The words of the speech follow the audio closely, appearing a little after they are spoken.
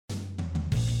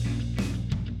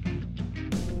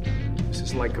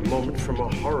It's like a moment from a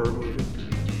horror movie.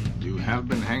 You have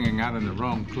been hanging out in the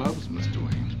wrong clubs, Mr.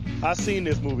 Wayne. I seen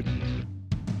this movie.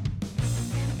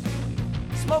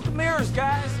 Smoke and mirrors,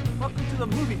 guys. Welcome to the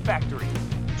movie factory.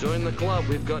 Join the club.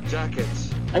 We've got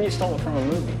jackets. And you stole it from a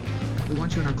movie. We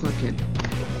want you in our club, kid.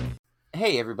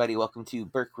 Hey, everybody. Welcome to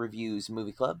Burke Reviews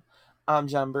Movie Club. I'm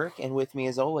John Burke, and with me,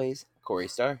 as always, Corey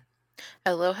Starr.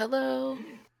 Hello, hello.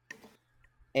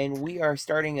 And we are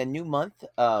starting a new month.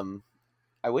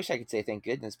 I wish I could say thank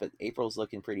goodness, but April's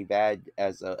looking pretty bad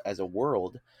as a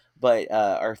world. But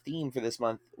our theme for this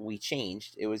month, we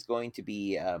changed. It was going to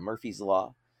be Murphy's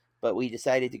Law, but we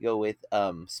decided to go with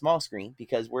small screen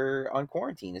because we're on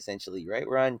quarantine, essentially, right?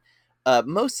 We're on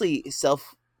mostly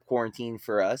self-quarantine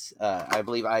for us. I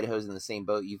believe Idaho's in the same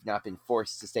boat. You've not been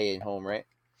forced to stay at home, right?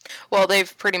 Well,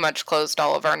 they've pretty much closed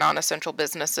all of our non-essential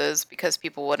businesses because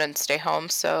people wouldn't stay home,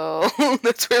 so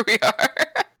that's where we are.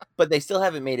 But they still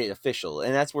haven't made it official,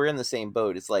 and we're in the same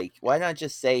boat. It's like, why not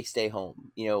just say stay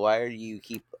home? You know, why do you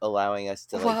keep allowing us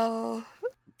to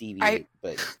deviate?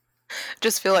 But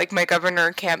just feel like my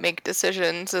governor can't make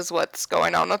decisions is what's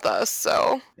going on with us,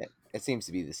 so. It seems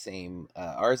to be the same.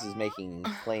 Ours is making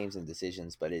claims and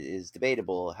decisions, but it is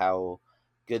debatable how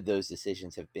good those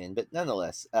decisions have been. But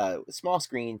nonetheless, small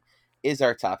screen is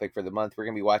our topic for the month. We're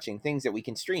going to be watching things that we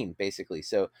can stream, basically.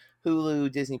 So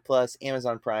Hulu, Disney Plus,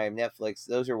 Amazon Prime, Netflix,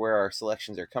 those are where our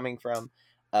selections are coming from.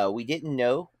 We didn't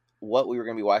know what we were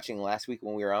going to be watching last week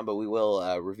when we were on, but we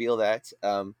will reveal that.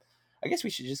 I guess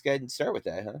we should just go ahead and start with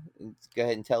that, huh? And go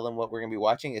ahead and tell them what we're going to be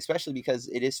watching, especially because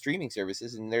it is streaming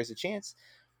services, and there's a chance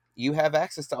you have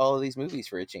access to all of these movies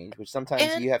for a change, which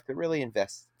sometimes you have to really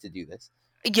invest to do this.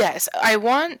 Yes, I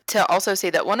want to also say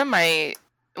that one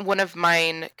of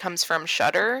mine comes from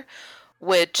Shudder,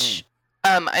 which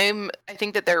I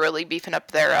think that they're really beefing up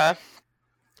their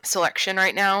selection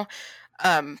right now.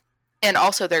 And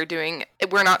also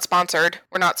we're not sponsored.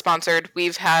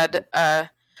 We've had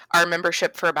our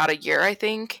membership for about a year, I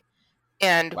think.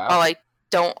 And wow. While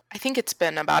I think it's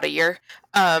been about a year.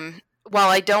 While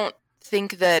I don't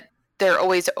think that they're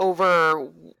always over,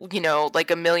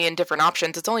 like a million different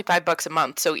options, it's only $5 a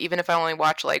month. So even if I only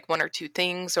watch like one or two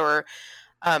things, or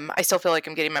I still feel like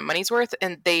I'm getting my money's worth.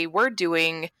 And they were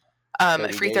doing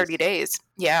a free 30 days.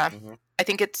 Yeah. Mm-hmm. I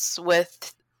think it's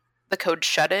with the code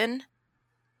SHUT-IN.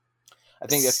 I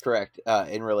think that's correct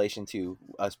in relation to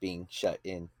us being shut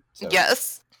in. So.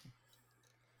 Yes.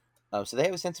 So they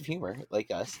have a sense of humor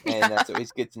like us, and that's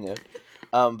always good to know.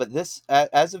 But this,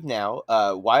 as of now,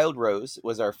 Wild Rose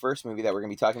was our first movie that we're going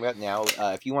to be talking about now.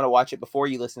 If you want to watch it before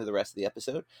you listen to the rest of the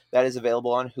episode, that is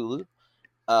available on Hulu.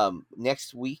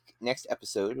 Next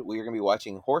episode, we are going to be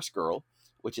watching Horse Girl,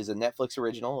 which is a Netflix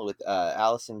original with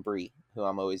Alison Brie, who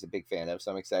I'm always a big fan of,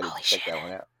 so I'm excited to check that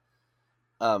one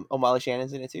out. Molly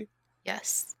Shannon's in it too?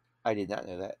 Yes. I did not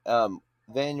know that.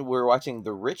 Then we're watching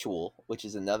The Ritual, which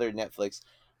is another Netflix,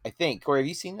 I think. Corey, have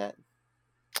you seen that?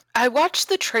 I watched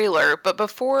the trailer, but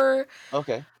before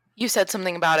you said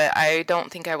something about it, I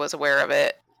don't think I was aware of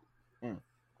it.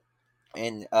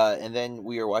 And then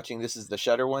we are watching, this is the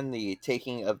Shudder one, The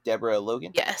Taking of Deborah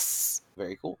Logan. Yes.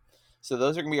 Very cool. So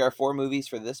those are going to be our 4 movies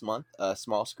for this month,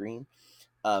 small screen.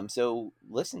 So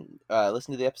listen to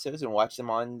the episodes and watch them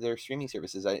on their streaming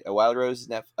services. Wild Rose,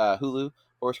 Hulu,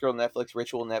 Horse Girl, Netflix,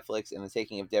 Ritual, Netflix, and The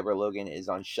Taking of Deborah Logan is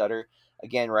on Shudder.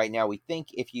 Again, right now, we think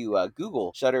if you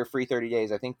Google Shudder free 30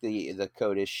 days, I think the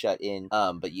code is SHUT-IN.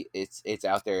 But it's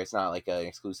out there. It's not like an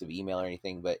exclusive email or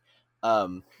anything. But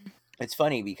it's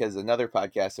funny because another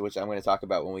podcast, which I'm going to talk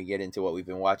about when we get into what we've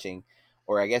been watching,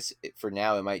 or I guess for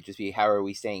now it might just be how are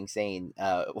we staying sane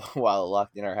while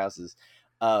locked in our houses,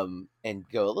 and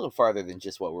go a little farther than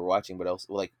just what we're watching, but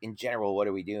also like in general, what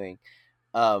are we doing?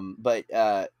 Yeah,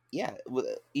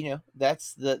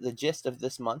 that's the gist of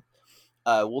this month.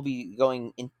 We'll be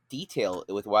going in detail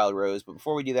with Wild Rose, but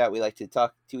before we do that, we like to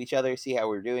talk to each other, see how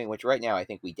we're doing, which right now I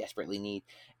think we desperately need,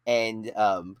 and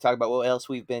talk about what else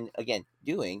we've been, again,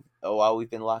 doing while we've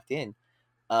been locked in.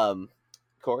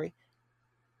 Corey,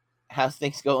 how's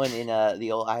things going in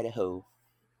the old Idaho?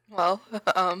 Well,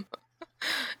 I'm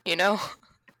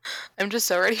just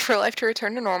so ready for life to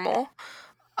return to normal.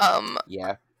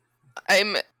 Yeah.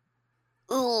 I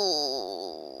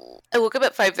woke up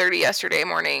at 5:30 yesterday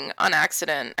morning on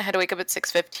accident. I had to wake up at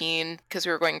 6:15 because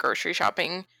we were going grocery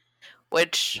shopping,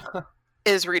 which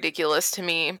is ridiculous to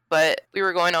me. But we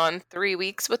were going on 3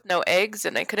 weeks with no eggs,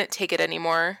 and I couldn't take it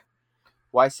anymore.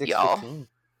 Why 6:15?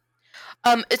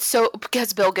 It's so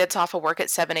because Bill gets off of work at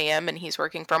 7 a.m. and he's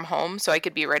working from home, so I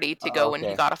could be ready to go when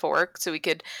he got off of work, so we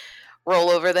could roll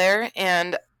over there.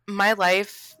 And my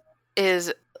life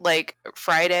is like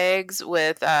fried eggs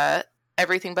with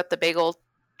everything but the bagel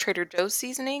Trader Joe's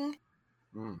seasoning.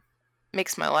 Mm.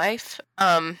 Makes my life.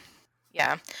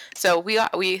 Yeah. So we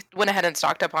went ahead and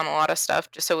stocked up on a lot of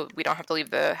stuff just so we don't have to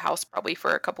leave the house probably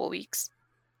for a couple of weeks.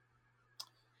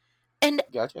 And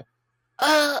Gotcha.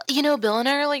 Bill and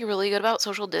I are like really good about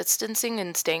social distancing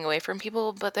and staying away from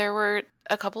people, but there were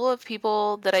a couple of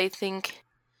people that I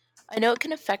know it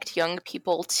can affect young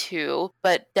people too,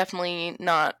 but definitely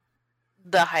not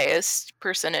the highest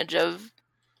percentage of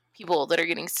people that are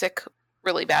getting sick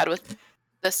really bad with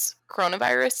this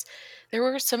coronavirus. There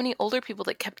were so many older people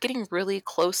that kept getting really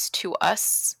close to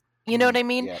us. You know what I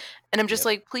mean? Yep. And I'm just Yep.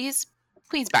 like, please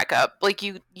back up. Like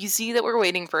you see that we're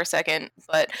waiting for a second,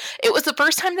 but it was the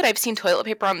first time that I've seen toilet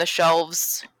paper on the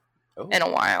shelves Oh. in a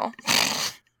while.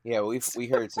 Yeah, we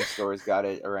heard some stores got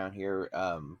it around here.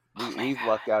 We've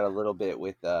lucked out a little bit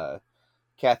with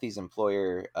Kathy's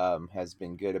employer has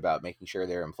been good about making sure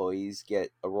their employees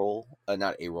get a roll,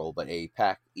 not a roll, but a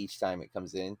pack each time it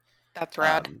comes in. That's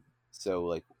rad. So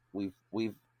like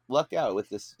we've lucked out with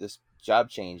this job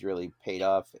change. Really paid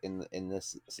off in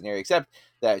this scenario. Except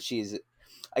that she's,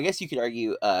 I guess you could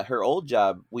argue, her old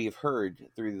job. We've heard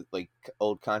through like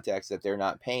old contacts that they're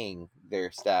not paying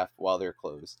their staff while they're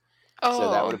closed.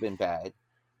 So that would have been bad.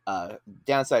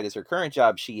 Downside is her current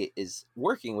job. She is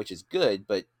working, which is good,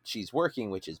 but she's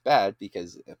working, which is bad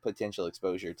because potential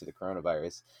exposure to the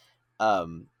coronavirus. A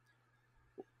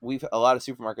lot of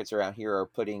supermarkets around here are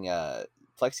putting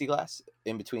plexiglass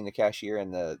in between the cashier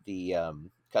and the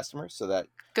customers, so that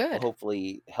will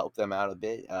hopefully help them out a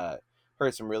bit.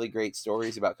 Heard some really great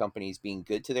stories about companies being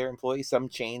good to their employees, some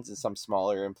chains and some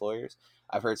smaller employers.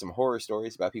 I've heard some horror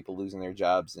stories about people losing their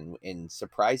jobs in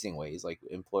surprising ways, like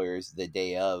employers the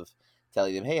day of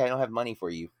telling them, hey, I don't have money for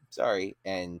you, sorry,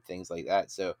 and things like that.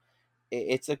 So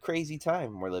it's a crazy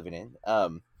time we're living in.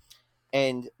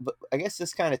 But I guess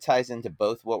this kind of ties into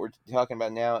both what we're talking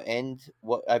about now and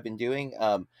what I've been doing.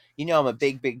 I'm a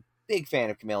big fan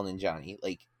of Kumail Nanjiani.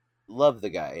 Like, love the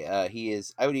guy. He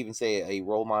is, I would even say, a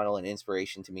role model and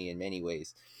inspiration to me in many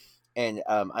ways. And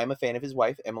I'm a fan of his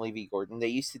wife, Emily V. Gordon. They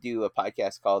used to do a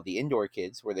podcast called The Indoor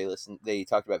Kids, where they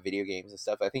talked about video games and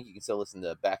stuff. I think you can still listen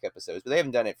to back episodes, but they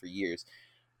haven't done it for years.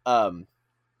 And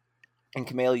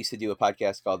Kumail used to do a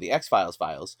podcast called The X-Files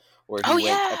Files, where he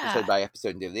went episode by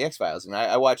episode and did the X-Files. And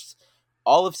I watched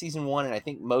all of season 1 and I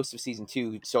think most of season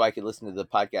 2 so I could listen to the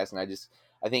podcast. And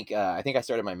I think I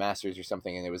started my master's or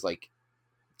something, and it was like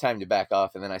time to back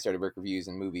off. And then I started work reviews,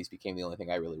 and movies became the only thing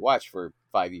I really watched for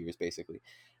 5 years, basically.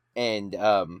 And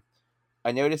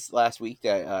I noticed last week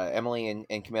that Emily and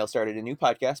Kumail started a new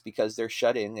podcast because they're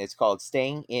shut in. It's called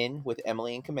Staying In with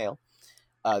Emily and Kumail.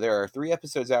 There are 3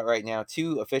 episodes out right now,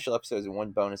 2 official episodes and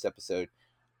 1 bonus episode.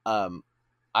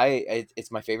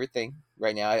 It's my favorite thing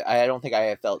right now. I don't think I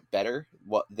have felt better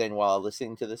than while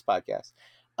listening to this podcast.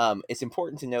 It's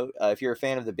important to note, if you're a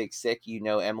fan of The Big Sick,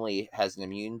 Emily has an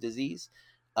immune disease.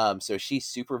 So she's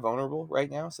super vulnerable right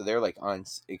now. So they're like on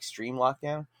extreme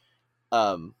lockdown.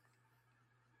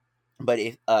 But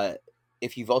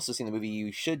if you've also seen the movie,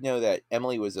 you should know that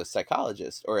Emily was a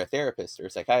psychologist or a therapist or a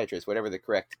psychiatrist, whatever the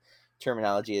correct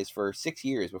terminology is, for 6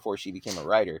 years before she became a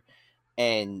writer.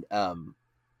 And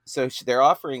so they're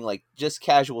offering like just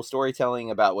casual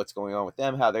storytelling about what's going on with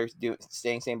them, how they're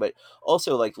staying sane, but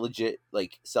also like legit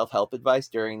like self-help advice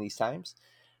during these times.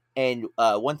 And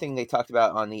one thing they talked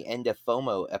about on the End of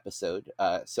FOMO episode,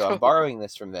 so I'm borrowing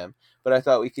this from them, but I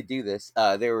thought we could do this.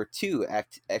 There were 2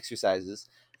 exercises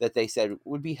that they said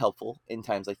would be helpful in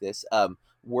times like this.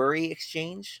 Worry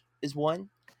exchange is one.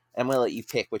 I'm going to let you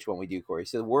pick which one we do, Corey.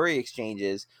 So the worry exchange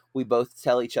is we both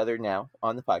tell each other now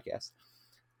on the podcast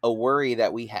a worry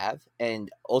that we have.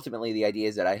 And ultimately the idea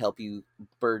is that I help you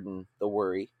burden the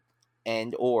worry.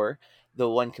 And or the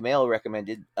one Kumail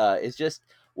recommended is just,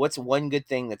 what's one good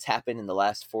thing that's happened in the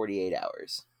last 48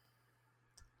 hours?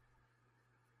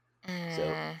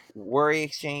 So worry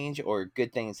exchange or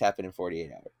good things happen in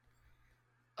 48 hours.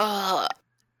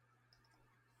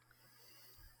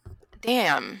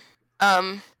 Damn.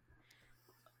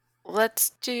 Let's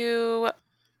do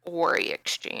worry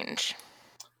exchange.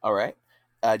 All right.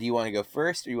 Do you want to go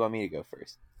first, or you want me to go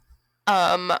first?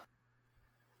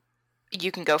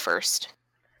 You can go first.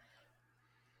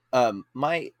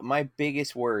 My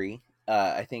biggest worry,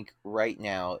 I think right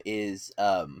now is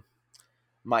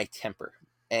my temper,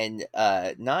 and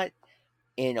not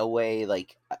in a way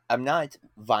like I'm not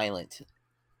violent.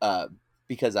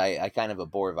 Because I kind of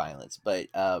abhor violence, but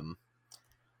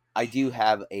I do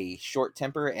have a short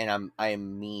temper, and I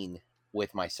am mean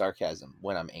with my sarcasm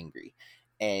when I'm angry.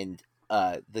 And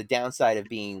the downside of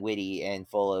being witty and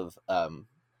full of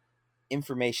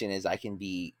information is I can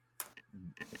be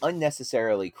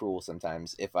unnecessarily cruel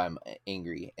sometimes if I'm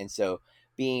angry. And so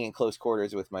being in close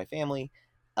quarters with my family,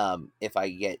 if I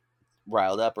get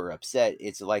riled up or upset,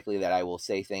 it's likely that I will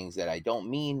say things that I don't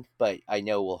mean, but I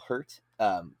know will hurt,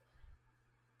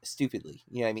 stupidly.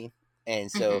 You know what I mean?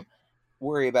 And so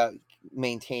worry about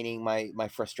maintaining my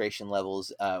frustration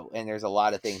levels. And there's a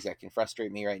lot of things that can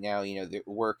frustrate me right now. You know, the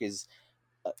work is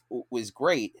was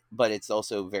great, but it's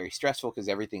also very stressful because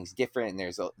everything's different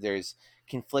and there's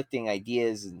conflicting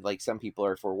ideas, and like some people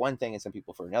are for one thing and some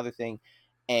people for another thing,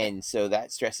 and so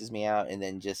that stresses me out. And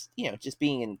then just just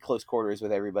being in close quarters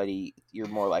with everybody, you're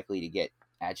more likely to get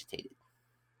agitated.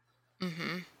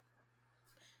 Mm-hmm.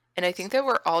 And I think that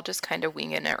we're all just kind of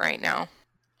winging it right now.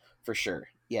 For sure,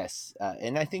 yes.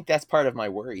 And I think that's part of my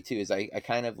worry too, is I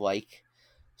kind of like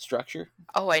structure.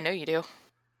 Oh, I know you do.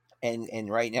 And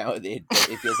right now it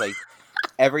feels like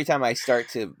every time I start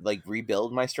to like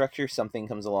rebuild my structure, something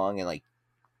comes along and like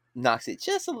knocks it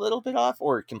just a little bit off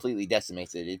or completely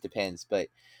decimates it. It depends. But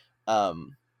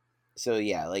so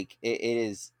yeah, like it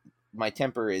is, my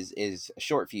temper is a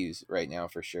short fuse right now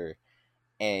for sure.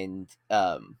 And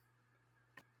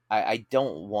I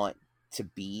don't want to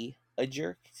be a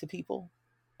jerk to people,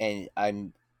 and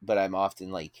I'm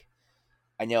often like,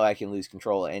 I know I can lose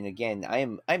control. And again,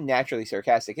 I'm naturally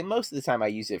sarcastic, and most of the time I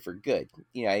use it for good.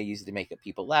 You know, I use it to make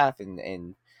people laugh,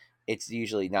 and it's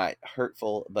usually not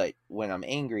hurtful. But when I'm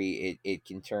angry, it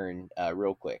can turn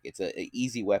real quick. It's an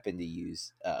easy weapon to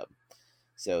use.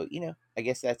 So I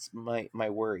guess that's my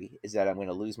worry, is that I'm going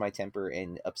to lose my temper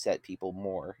and upset people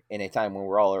more in a time when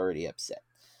we're all already upset.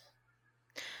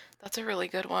 That's a really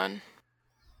good one.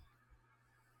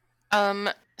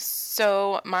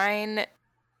 So mine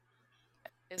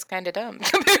is kind of dumb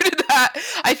compared to that.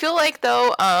 I feel like,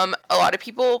 though, a lot of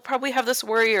people probably have this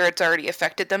worry, or it's already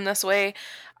affected them this way.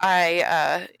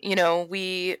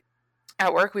 We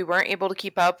at work, we weren't able to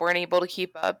keep up.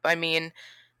 I mean,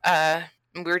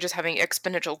 we were just having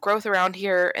exponential growth around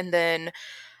here. And then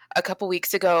a couple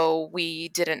weeks ago, we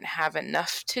didn't have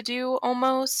enough to do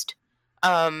almost.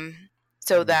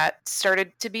 So that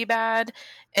started to be bad.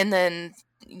 And then,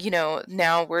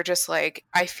 now we're just like,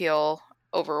 I feel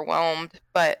overwhelmed,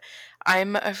 but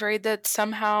I'm afraid that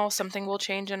somehow something will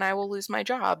change and I will lose my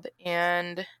job.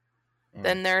 And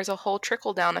then there's a whole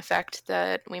trickle down effect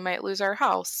that we might lose our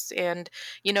house. And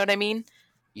you know what I mean?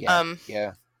 Yeah.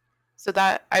 Yeah. So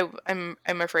that I'm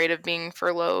afraid of being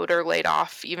furloughed or laid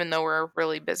off, even though we're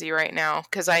really busy right now,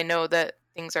 because I know that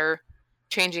things are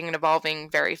changing and evolving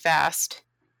very fast.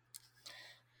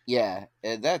 Yeah,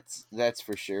 that's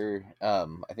for sure. I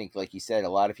think, like you said, a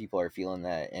lot of people are feeling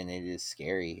that, and it is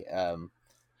scary.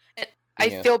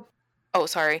 Feel. Oh,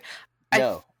 sorry.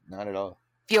 No, not at all.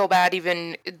 Feel bad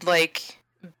even like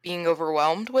being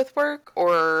overwhelmed with work,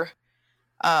 or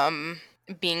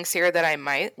being scared that I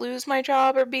might lose my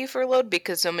job or be furloughed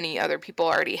because so many other people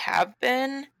already have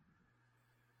been.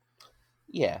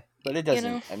 Yeah, but it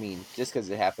doesn't. I mean, just because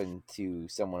it happened to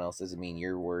someone else doesn't mean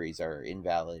your worries are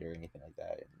invalid or anything like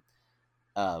that.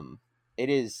 It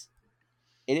is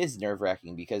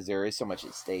nerve-wracking because there is so much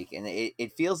at stake, and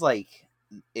it feels like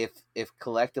if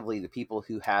collectively the people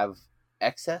who have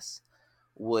excess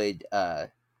would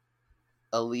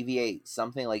alleviate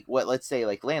something, like what, let's say,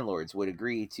 like landlords would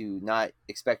agree to not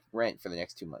expect rent for the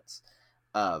next 2 months,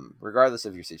 regardless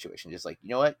of your situation. Just like, you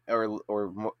know what,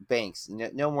 or banks,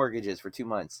 no mortgages for 2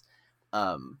 months.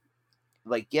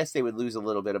 Like, yes, they would lose a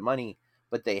little bit of money,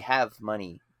 but they have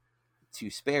money to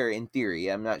spare in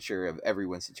theory. I'm not sure of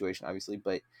everyone's situation, obviously,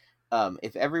 but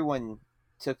if everyone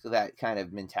took that kind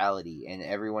of mentality and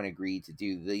everyone agreed to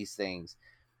do these things,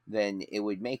 then it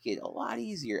would make it a lot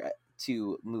easier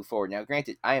to move forward. Now,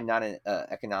 granted, I am not an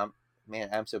economic man.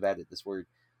 I'm so bad at this word.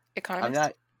 Economist? I'm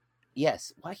not.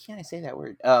 Yes. Why can't I say that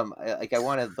word? I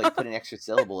want to put an extra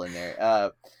syllable in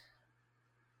there.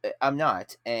 I'm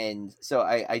not, and so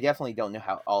I definitely don't know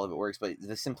how all of it works. But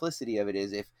the simplicity of it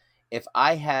is, if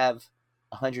I have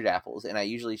 100 apples and I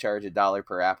usually charge $1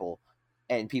 per apple,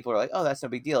 and people are like, "Oh, that's no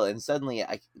big deal," and suddenly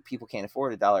people can't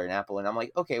afford $1 an apple, and I'm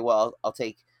like, "Okay, well, I'll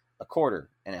take a quarter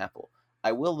an apple."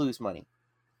 I will lose money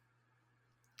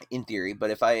in theory, but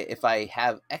if I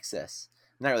have excess,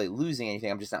 I'm not really losing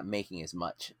anything. I'm just not making as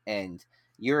much, and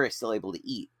you're still able to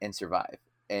eat and survive,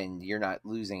 and you're not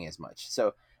losing as much.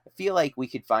 So I feel like we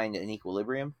could find an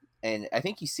equilibrium, and I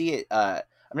think you see it.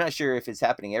 I'm not sure if it's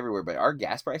happening everywhere, but our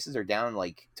gas prices are down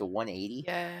like to $1.80.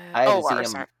 Yeah.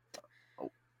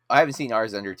 I haven't seen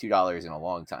ours under $2 in a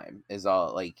long time. Is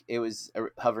all. Like, it was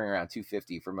hovering around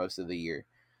 $2.50 for most of the year.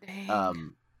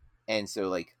 Dang. And so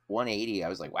like $1.80, I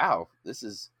was like, wow, this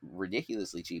is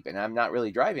ridiculously cheap. And I'm not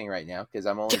really driving right now because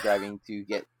I'm only driving to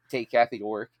take Kathy to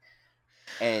work.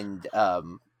 and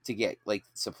to get like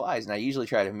supplies. And I usually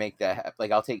try to make that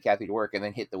like I'll take Kathy to work and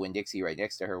then hit the Winn-Dixie right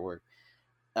next to her work,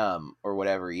 or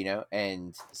whatever, you know.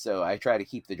 And so I try to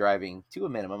keep the driving to a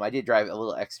minimum. I did drive a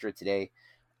little extra today.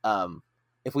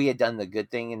 If we had done the good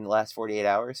thing in the last 48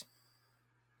 hours,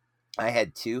 I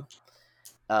had two.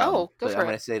 Go but for I'm it.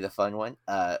 going to say the fun one.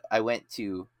 I went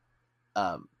to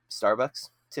Starbucks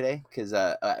today because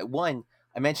one,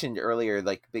 I mentioned earlier,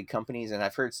 like big companies, and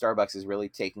I've heard Starbucks is really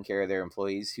taking care of their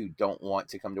employees who don't want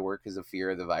to come to work because of fear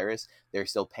of the virus. They're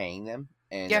still paying them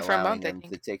and For a allowing month, I them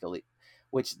think. to take a leave,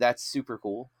 which that's super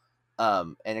cool.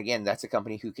 And again, that's a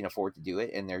company who can afford to do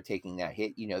it, and they're taking that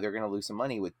hit. You know, they're going to lose some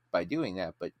money by doing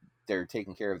that, but they're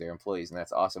taking care of their employees, and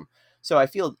that's awesome. So I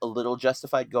feel a little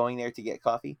justified going there to get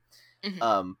coffee.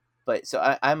 Mhm. But so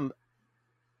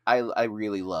I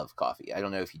really love coffee. I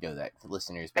don't know if you know that,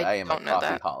 listeners, but I am a don't know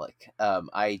that. coffeeholic.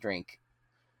 I drink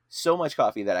so much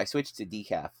coffee that I switched to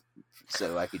decaf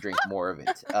so I could drink more of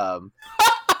it.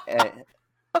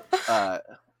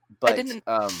 But didn't-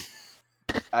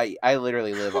 I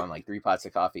literally live on like 3 pots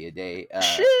of coffee a day.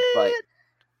 Shit. But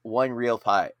 1 real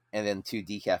pot and then 2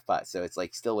 decaf pots, so it's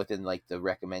like still within like the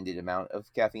recommended amount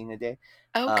of caffeine a day.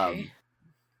 Okay.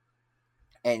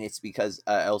 And it's because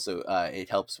also it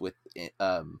helps with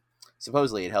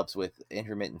supposedly it helps with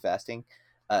intermittent fasting.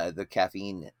 The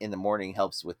caffeine in the morning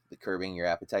helps with the curbing your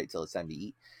appetite till it's time to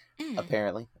eat.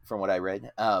 Apparently, from what I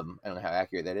read, I don't know how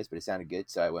accurate that is, but it sounded good,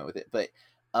 so I went with it. But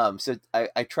so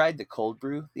I tried the cold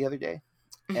brew the other day,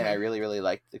 and I really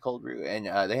liked the cold brew. And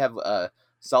they have a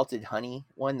salted honey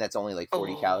one that's only like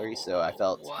 40 calories, so I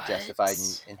felt justified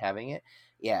in having it.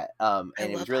 Yeah, and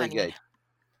it was really good.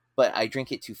 But I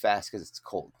drink it too fast because it's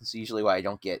cold. It's usually why I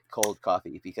don't get cold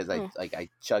coffee, because I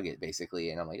chug it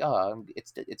basically, and I'm like, oh,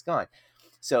 it's gone.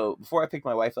 So before I picked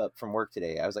my wife up from work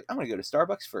today, I was like, I'm gonna go to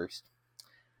Starbucks first,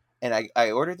 and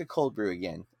I ordered the cold brew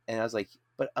again, and I was like,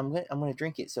 but I'm gonna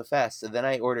drink it so fast. So then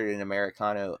I ordered an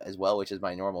Americano as well, which is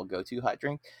my normal go-to hot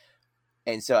drink.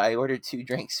 And so I ordered 2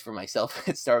 drinks for myself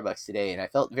at Starbucks today, and I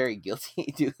felt very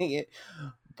guilty doing it,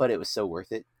 but it was so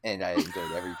worth it, and I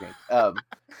enjoyed every drink.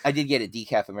 I did get a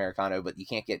decaf Americano, but you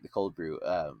can't get the cold brew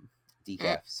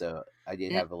decaf, so I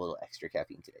did have a little extra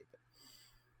caffeine today.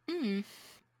 But.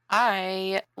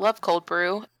 I love cold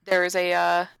brew. There's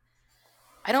I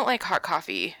don't like hot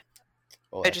coffee.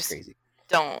 Oh, I that's just crazy.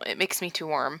 don't. It makes me too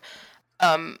warm.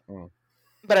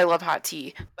 But I love hot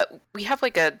tea. But we have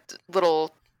like a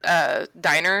little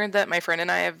diner that my friend and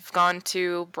I have gone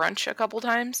to brunch a couple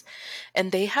times,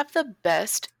 and they have the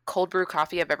best cold brew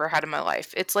coffee I've ever had in my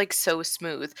life. It's like so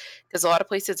smooth, because a lot of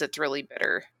places it's really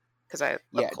bitter, because I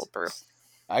love cold brew.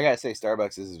 I gotta say,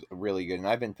 Starbucks is really good, and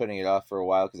I've been putting it off for a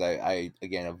while because I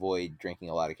again avoid drinking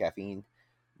a lot of caffeine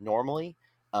normally.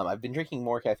 I've been drinking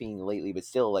more caffeine lately, but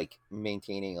still like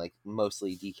maintaining like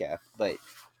mostly decaf. But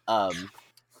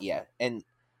yeah, and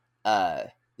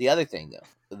the other thing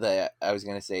though that I was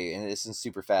gonna say, and this is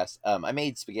super fast, I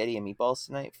made spaghetti and meatballs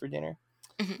tonight for dinner,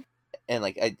 and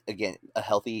like again a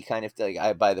healthy kind of thing.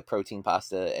 I buy the protein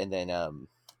pasta and then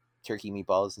turkey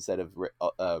meatballs instead of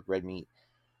red meat.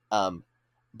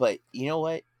 But you know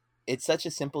what? It's such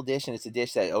a simple dish, and it's a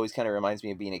dish that always kind of reminds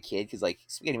me of being a kid, because like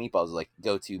spaghetti meatballs is like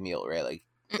go-to meal, right? Like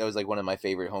that was like one of my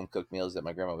favorite home cooked meals that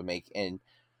my grandma would make, and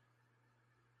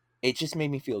it just made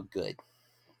me feel good,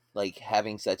 like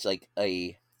having such like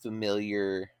a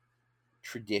familiar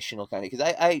traditional kind of,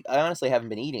 because I honestly haven't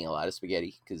been eating a lot of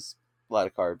spaghetti because a lot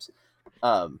of carbs,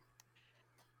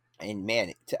 and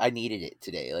man, I needed it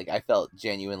today. Like I felt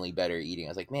genuinely better eating. I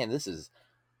was like, man, this is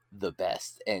the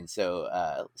best. And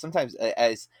so sometimes,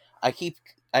 as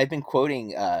I've been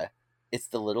quoting It's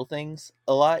the Little Things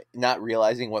a lot, not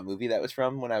realizing what movie that was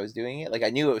from when I was doing it. Like I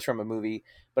knew it was from a movie,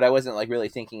 but I wasn't like really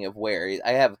thinking of where.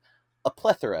 I have a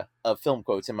plethora of film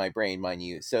quotes in my brain, mind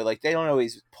you, so like they don't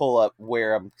always pull up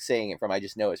where I'm saying it from. I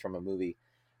just know it's from a movie,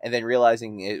 and then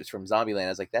realizing it was from Zombieland, I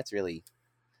was like, that's really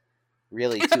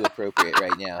too appropriate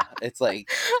right now. It's like,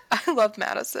 I love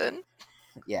Madison.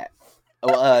 Yeah.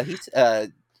 Well, he's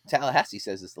Tallahassee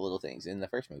says It's the Little Things in the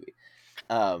first movie.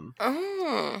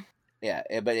 Yeah,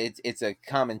 but it's a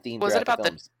common theme. Was it about the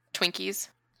films. The Twinkies?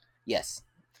 Yes.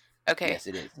 Okay. Yes,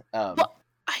 it is. Well,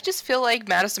 I just feel like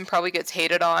Madison probably gets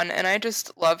hated on, and I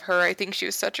just love her. I think she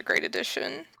was such a great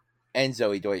addition. And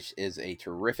Zoe Deutsch is a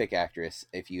terrific actress.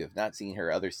 If you have not seen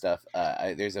her other stuff,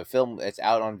 there's a film that's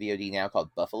out on VOD now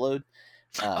called Buffaloed.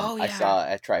 I saw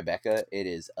at Tribeca. It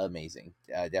is amazing.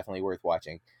 Definitely worth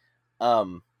watching.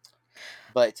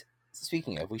 But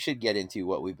speaking of, we should get into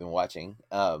what we've been watching.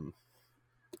 But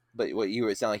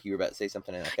it sounded like you were about to say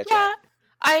something, and I catch up.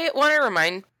 I want to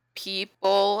remind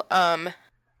people. I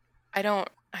don't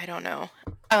know.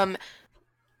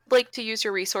 like to use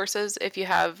your resources if you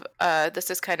have, this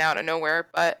is kind of out of nowhere,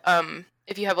 but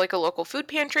if you have like a local food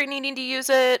pantry needing to use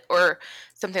it or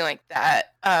something like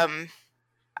that,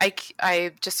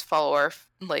 I just follow our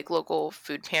like local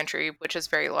food pantry, which is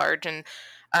very large, and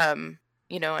I'm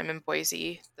in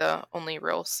Boise, the only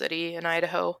real city in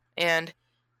Idaho, and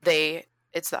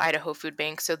it's the Idaho Food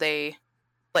Bank, so they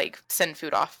like send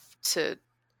food off to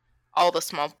all the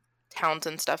small towns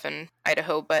and stuff in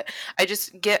Idaho. But I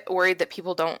just get worried that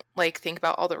people don't like think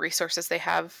about all the resources they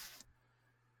have,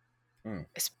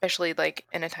 especially like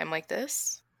in a time like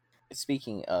this.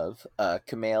 Speaking of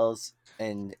Kumail's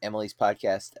and Emily's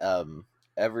podcast,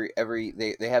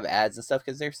 they have ads and stuff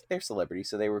because they're celebrities,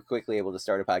 so they were quickly able to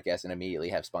start a podcast and immediately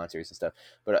have sponsors and stuff.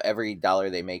 But every dollar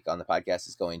they make on the podcast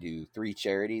is going to 3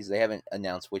 charities. They haven't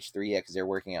announced which 3 yet because they're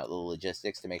working out the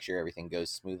logistics to make sure everything goes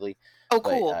smoothly. Oh,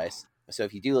 cool. So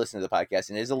if you do listen to the podcast,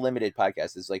 and it is a limited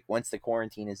podcast, it's like once the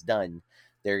quarantine is done,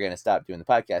 they're going to stop doing the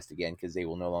podcast again because they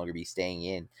will no longer be staying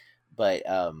in. But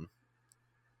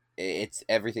it's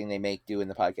everything they make doing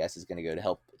the podcast is going to go to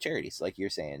help charities, like you're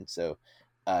saying. So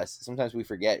sometimes we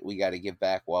forget we got to give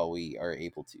back while we are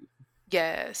able to.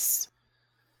 Yes.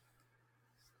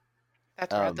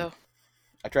 That's right, though.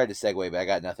 I tried to segue, but I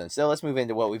got nothing. So let's move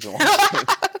into what we've been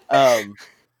watching.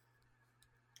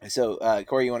 So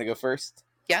Corey, you want to go first?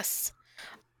 Yes.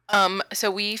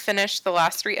 So we finished the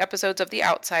last 3 episodes of The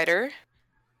Outsider.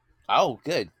 Oh,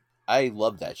 good. I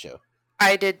love that show.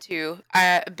 I did too.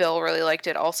 Bill really liked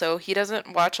it also. He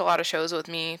doesn't watch a lot of shows with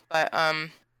me, but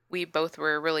we both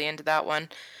were really into that one.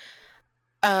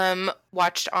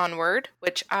 Watched Onward,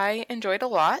 which I enjoyed a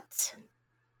lot.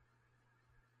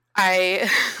 And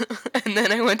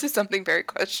then I went to something very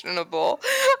questionable.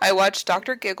 I watched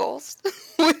Dr. Giggles,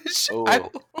 which I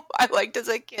liked as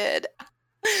a kid.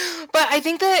 But I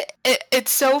think that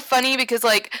it's so funny because,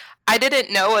 like, I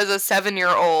didn't know as a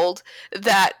 7-year-old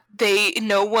that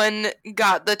no one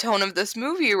got the tone of this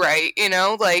movie right,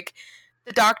 like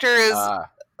the doctor is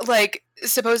like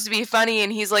supposed to be funny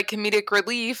and he's like comedic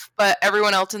relief, but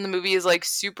everyone else in the movie is like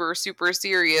super, super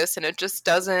serious, and it just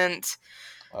doesn't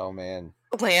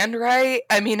land right.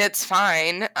 I mean, it's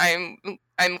fine.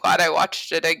 I'm glad I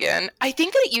watched it again. I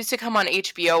think that it used to come on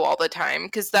HBO all the time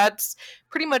because that's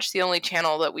pretty much the only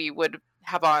channel that we would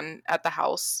have on at the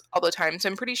house all the time. So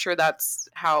I'm pretty sure that's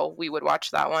how we would watch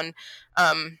that one.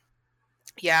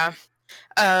 Yeah.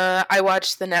 I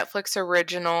watched the Netflix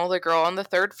original, The Girl on the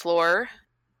Third Floor.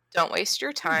 Don't waste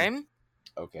your time.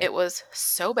 Okay. It was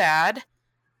so bad.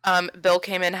 Bill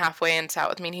came in halfway and sat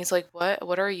with me and he's like,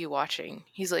 What are you watching?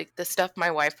 He's like, the stuff my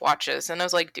wife watches. And I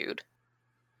was like, dude.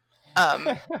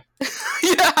 Yeah.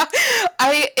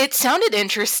 It sounded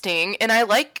interesting and I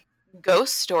like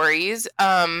ghost stories.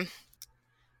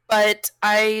 But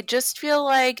I just feel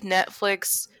like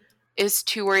Netflix is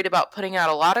too worried about putting out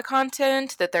a lot of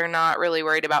content that they're not really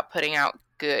worried about putting out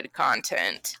good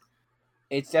content.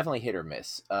 It's definitely hit or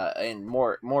miss, and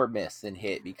more miss than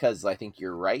hit, because I think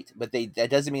you're right. But that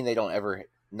doesn't mean they don't ever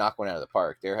knock one out of the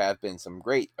park. There have been some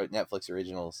great Netflix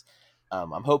originals.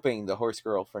 I'm hoping The Horse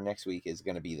Girl for next week is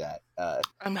going to be that.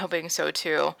 I'm hoping so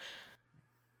too.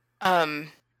 And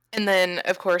then,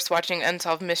 of course, watching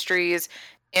Unsolved Mysteries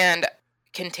and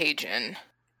Contagion.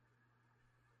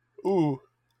 Ooh,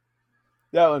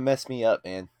 that one messed me up,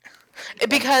 man.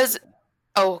 Because,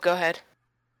 go ahead.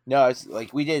 No, it's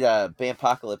like we did a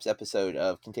Bampocalypse episode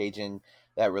of Contagion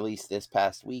that released this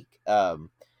past week.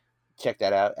 Check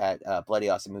that out at Bloody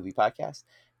Awesome Movie Podcast.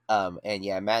 And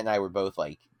yeah, Matt and I were both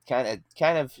like kind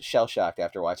of shell shocked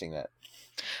after watching that.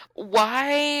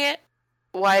 Why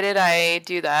did I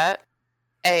do that?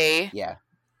 Yeah.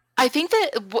 I think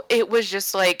that it was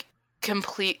just like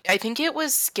I think it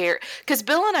was scary because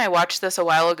Bill and I watched this a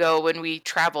while ago when we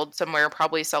traveled somewhere,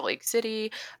 probably Salt Lake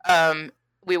City.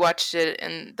 We watched it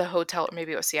in the hotel, or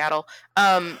maybe it was Seattle.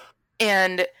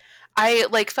 And I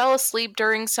like fell asleep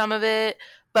during some of it,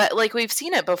 but like we've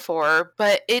seen it before,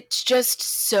 but it's just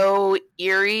so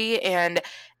eerie, and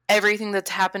everything that's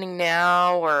happening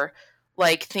now, or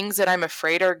like things that I'm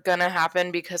afraid are gonna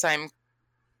happen because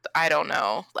I don't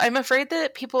know. I'm afraid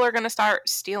that people are gonna start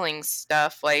stealing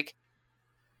stuff like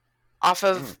off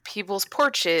of people's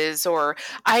porches, or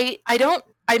I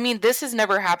mean, this has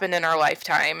never happened in our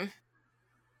lifetime.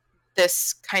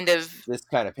 This kind of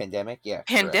pandemic, yeah.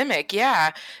 Pandemic, correct.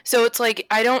 Yeah. So it's like,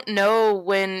 I don't know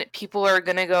when people are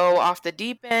going to go off the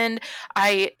deep end.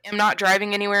 I am not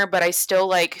driving anywhere, but I still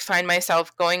like find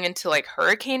myself going into like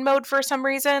hurricane mode for some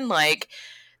reason. Like,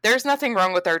 there's nothing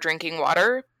wrong with our drinking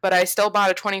water, but I still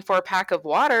bought a 24 pack of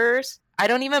waters. I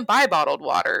don't even buy bottled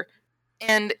water.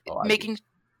 And making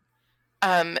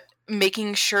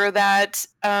sure that,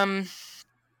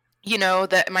 you know,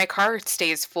 that my car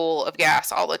stays full of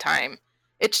gas all the time.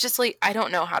 It's just like I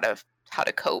don't know how to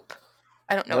cope.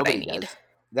 I don't know what I Nobody need. does.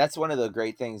 That's one of the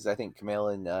great things I think Camille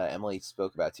and Emily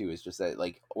spoke about too. Is just that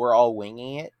like we're all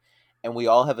winging it, and we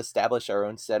all have established our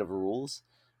own set of rules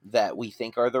that we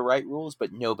think are the right rules,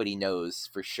 but nobody knows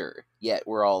for sure. Yet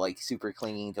we're all like super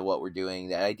clinging to what we're doing.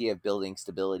 The idea of building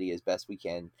stability as best we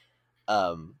can.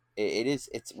 It is.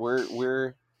 It's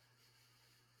we're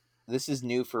this is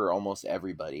new for almost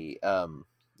everybody.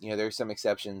 You know, there's some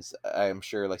exceptions. I'm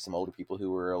sure, like some older people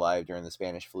who were alive during the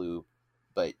Spanish flu,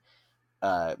 but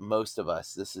most of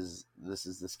us, this is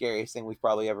the scariest thing we've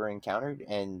probably ever encountered,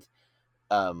 and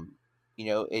um, you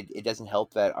know, it doesn't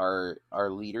help that our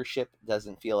leadership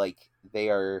doesn't feel like they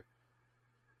are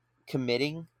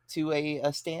committing to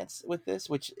a stance with this,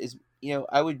 which is, you know,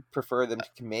 I would prefer them to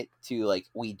commit to like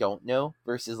we don't know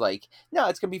versus like no,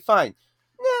 it's gonna be fine.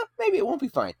 No, maybe it won't be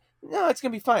fine. No, it's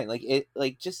gonna be fine. Like it,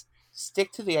 like just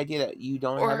stick to the idea that you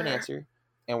don't have an Or answer,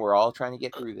 and we're all trying to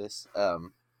get through this.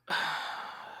 And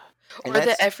or that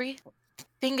that's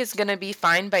everything is going to be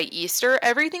fine by Easter.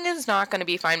 Everything is not going to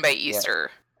be fine by yeah.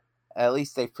 Easter. At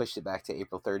least they've pushed it back to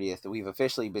April 30th. We've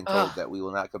officially been told Ugh, that we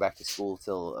will not go back to school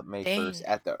till May 1st dang.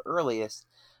 at the earliest.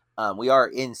 We are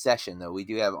in session though. We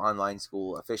do have online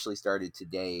school officially started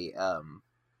today,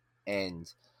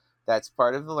 and that's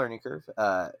part of the learning curve.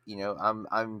 You know,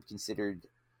 I'm considered.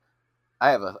 I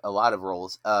have a lot of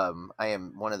roles. I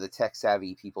am one of the tech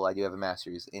savvy people. I do have a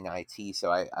master's in IT,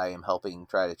 so I am helping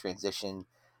try to transition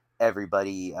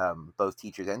everybody, both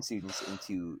teachers and students,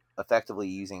 into effectively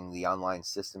using the online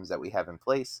systems that we have in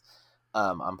place.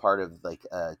 I'm part of like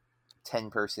a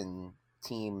 10-person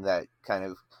team that kind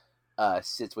of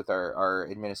sits with our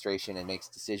administration and makes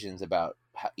decisions about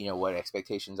how, you know, what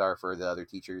expectations are for the other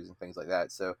teachers and things like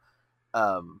that. So,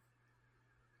 um,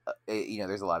 you know,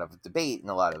 there's a lot of debate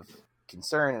and a lot of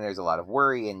concern, and there's a lot of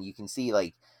worry, and you can see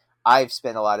like I've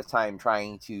spent a lot of time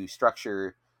trying to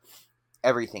structure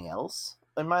everything else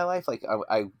in my life. Like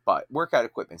I bought workout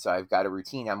equipment, so I've got a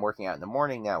routine. I'm working out in the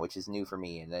morning now, which is new for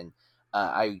me. And then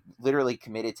I literally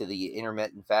committed to the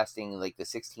intermittent fasting, like the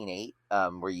 16-8,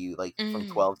 where you like from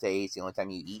Mm. 12 to 8 is the only time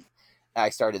you eat. I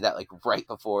started that like right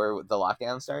before the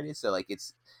lockdown started. So like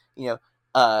it's, you know,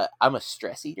 I'm a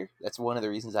stress eater. That's one of the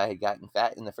reasons I had gotten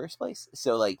fat in the first place.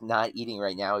 So like not eating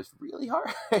right now is really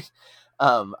hard.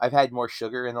 I've had more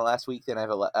sugar in the last week than I've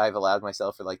allowed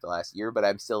myself for like the last year, but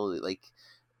I'm still like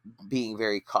being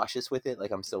very cautious with it.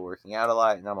 Like I'm still working out a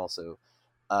lot, and I'm also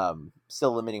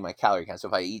still limiting my calorie count. So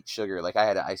if I eat sugar, like I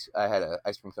had a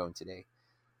ice cream cone today.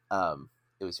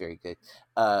 It was very good.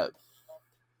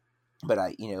 But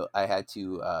I had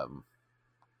to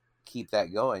keep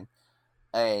that going,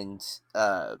 and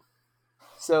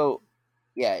so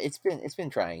yeah, it's been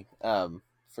trying,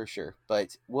 for sure.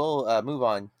 But we'll move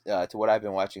on to what I've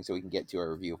been watching, so we can get to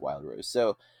our review of Wild Rose.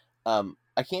 So,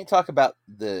 I can't talk about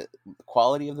the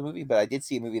quality of the movie, but I did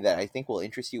see a movie that I think will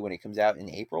interest you when it comes out in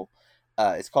April.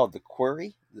 It's called The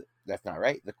Quarry. That's not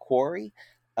right. The Quarry.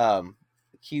 Um,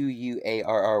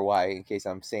 Quarry. In case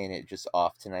I'm saying it just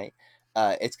off tonight.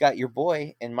 It's got your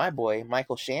boy and my boy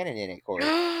Michael Shannon in it, Corey.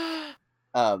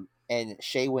 And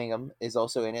Shea Wingham is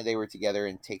also in it. They were together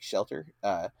in Take Shelter.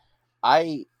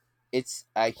 I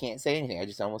I can't say anything. I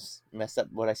just almost messed up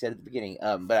what I said at the beginning.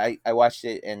 But I watched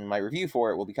it, and my review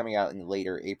for it will be coming out in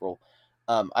later April.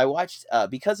 I watched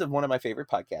because of one of my favorite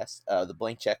podcasts, the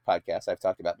Blank Check podcast. I've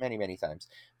talked about many times.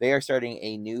 They are starting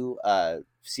a new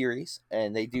series,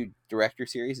 and they do director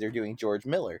series. They're doing George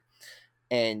Miller,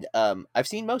 and I've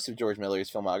seen most of George Miller's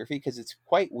filmography because it's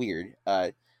quite weird.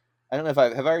 I don't know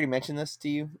if have I already mentioned this to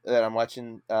you that I'm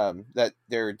watching that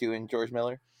they're doing George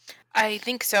Miller. I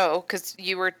think so, because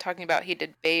you were talking about he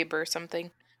did Babe or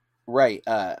something. Right.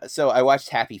 So I watched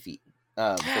Happy Feet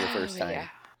for the Oh, first time. yeah.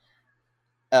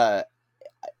 Uh,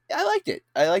 I liked it.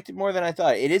 I liked it more than I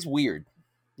thought. It is weird,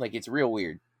 like it's real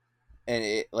weird,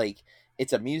 and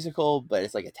it's a musical, but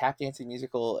it's like a tap dancing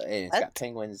musical, and it's got What?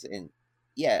 penguins, and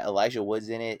yeah, Elijah Wood's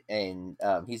in it, and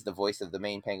he's the voice of the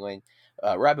main penguin.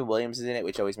 Robin Williams is in it,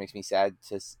 which always makes me sad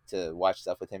to watch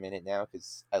stuff with him in it now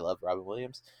because I love Robin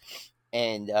Williams.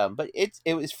 And but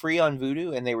it was free on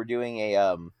Vudu, and they were doing a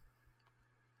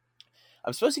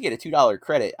I'm supposed to get a $2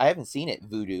 credit. I haven't seen it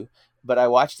Vudu, but I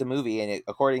watched the movie, and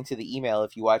according to the email,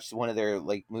 if you watch one of their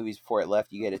like movies before it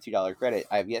left, you get a $2 credit.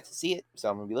 I have yet to see it, so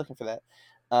I'm gonna be looking for that.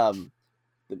 Um,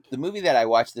 the movie that I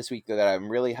watched this week though that I'm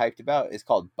really hyped about is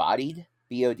called Bodied,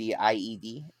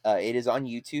 Bodied. It is on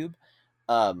YouTube.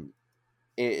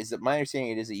 It is my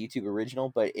understanding it is a YouTube original,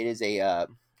 but it is a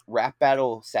rap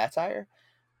battle satire.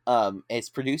 It's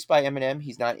produced by Eminem.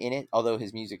 He's not in it, although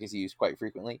his music is used quite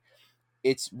frequently.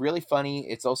 it's really funny.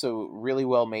 It's also really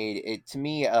well made. It to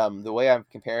me, the way I'm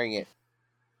comparing it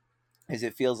is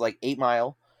it feels like 8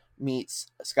 Mile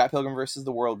meets Scott Pilgrim versus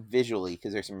the World visually,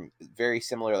 because there's some very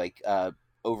similar like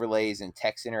overlays and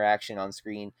text interaction on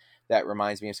screen that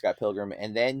reminds me of Scott Pilgrim,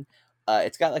 and then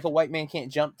it's got like a white man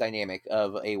can't jump dynamic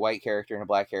of a white character and a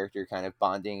black character kind of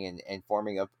bonding and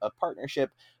forming a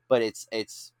partnership, but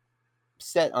it's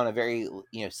set on a very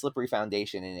slippery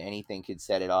foundation, and anything could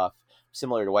set it off,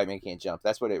 similar to White Man Can't Jump.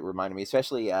 That's what it reminded me,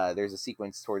 especially there's a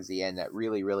sequence towards the end that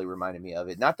really reminded me of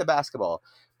it, not the basketball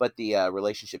but the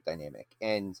relationship dynamic.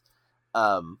 And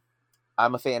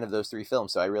I'm a fan of those three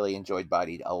films, so I really enjoyed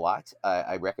Bodied a lot.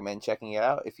 I recommend checking it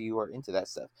out if you are into that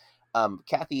stuff.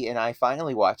 Kathy and I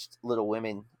finally watched Little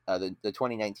Women, the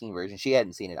 2019 version. She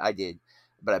hadn't seen it, I did,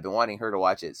 but I've been wanting her to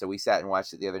watch it, so we sat and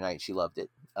watched it the other night. She loved it.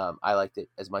 I liked it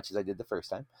as much as I did the first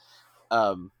time.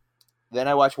 Then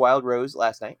I watched Wild Rose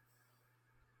last night,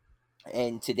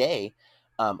 and today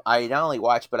I not only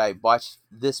watched, but I watched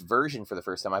this version for the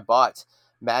first time. I bought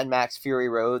Mad Max Fury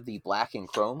Road, the black and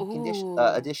chrome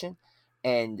edition,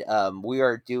 and we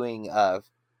are doing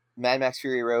Mad Max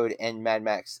Fury Road and Mad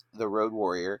Max The Road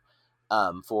Warrior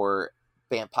for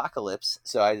Vamppocalypse.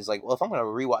 So I was like, well, if I'm going to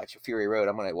rewatch Fury Road,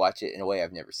 I'm going to watch it in a way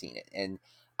I've never seen it. And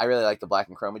I really like the black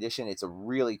and chrome edition. It's a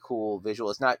really cool visual.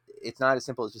 It's not as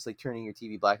simple as just like turning your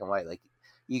TV black and white. Like,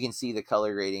 you can see the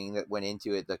color grading that went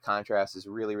into it. The contrast is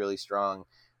really strong.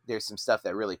 There's some stuff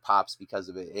that really pops because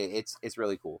of it. It's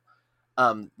really cool.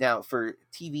 Now for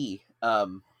TV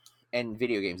and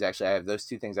video games, actually, I have those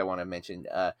two things I want to mention.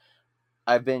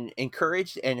 I've been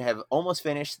encouraged and have almost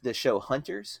finished the show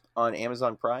Hunters on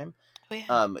Amazon Prime. Oh,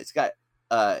 yeah. It's got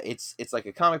it's like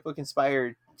a comic book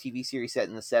inspired TV series set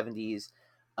in the 70s.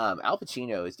 Al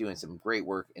Pacino is doing some great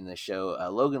work in the show.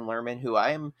 Logan Lerman, who I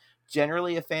am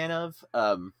generally a fan of.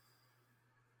 The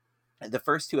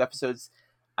first two episodes,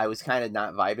 I was kind of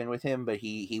not vibing with him, but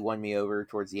he won me over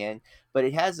towards the end. But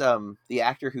it has the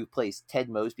actor who plays Ted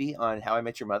Mosby on How I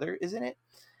Met Your Mother is in it.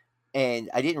 And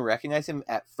I didn't recognize him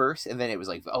at first, and then it was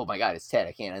like, oh my god, it's Ted.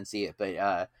 I can't unsee it. But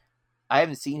I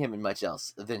haven't seen him in much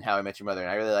else than How I Met Your Mother, and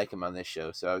I really like him on this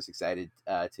show. So I was excited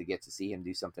to get to see him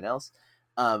do something else.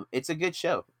 It's a good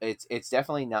show. It's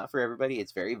definitely not for everybody.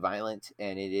 It's very violent,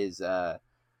 and it is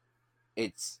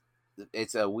it's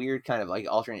a weird kind of like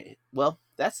alternate. Well,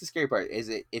 that's the scary part.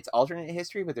 It's alternate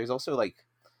history, but there's also like,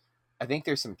 I think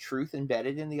there's some truth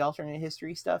embedded in the alternate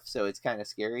history stuff, so it's kind of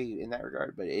scary in that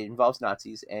regard. But it involves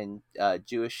Nazis and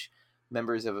Jewish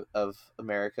members of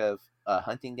America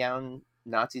hunting down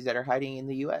Nazis that are hiding in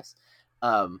the U.S.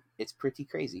 It's pretty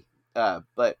crazy,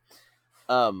 but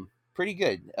pretty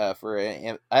good. I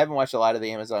haven't watched a lot of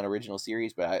the Amazon original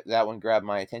series, but that one grabbed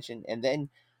my attention. And then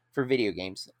for video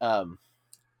games, I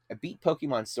beat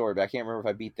Pokemon Sword, but I can't remember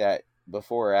if I beat that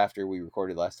before or after we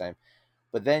recorded last time.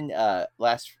 But then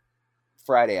last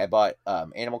Friday I bought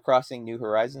Animal Crossing New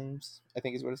Horizons, I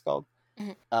think is what it's called.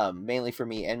 Mm-hmm. Mainly for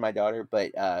me and my daughter,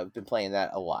 but I've been playing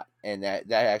that a lot, and that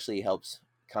actually helps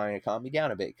kind of calm me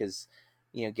down a bit, because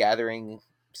gathering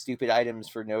stupid items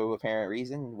for no apparent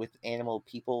reason with animal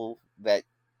people that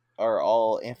are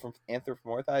all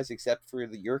anthropomorphized except for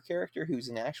your character who's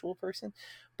an actual person.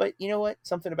 But you know what,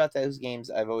 something about those games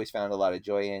I've always found a lot of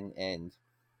joy in, and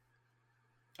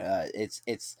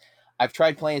it's I've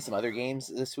tried playing some other games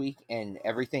this week, and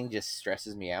everything just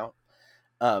stresses me out,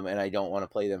 and I don't want to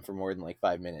play them for more than like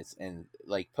 5 minutes. And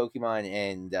like Pokemon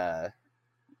and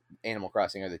Animal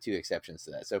Crossing are the two exceptions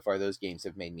to that. So far, those games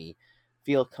have made me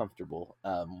feel comfortable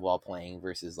while playing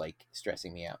versus like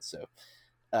stressing me out. So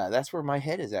that's where my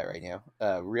head is at right now.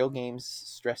 Real games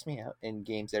stress me out, and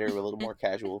games that are a little more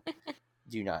casual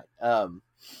do not.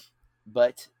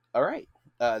 But all right,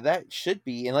 that should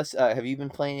be, unless have you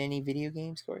been playing any video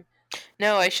games, Corey?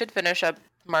 No, I should finish up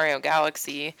Mario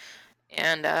Galaxy,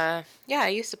 and yeah, I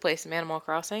used to play some Animal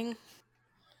Crossing.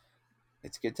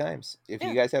 It's good times. If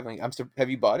you guys haven't, have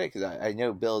you bought it? Because I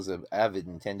know Bill's an avid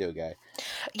Nintendo guy.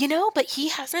 But he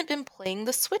hasn't been playing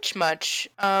the Switch much.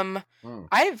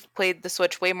 I've played the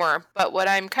Switch way more, but what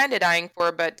I'm kind of dying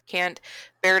for, but can't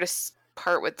bear to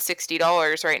part with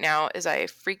 $60 right now, is I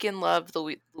freaking love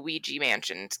the Luigi's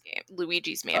Mansion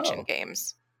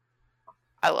games.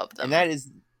 I love them. And that is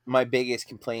my biggest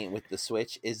complaint with the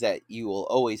Switch, is that you will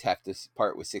always have to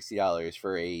part with $60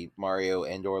 for a Mario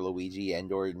and or Luigi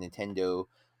and or Nintendo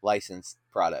licensed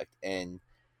product. And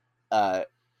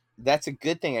that's a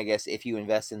good thing, I guess, if you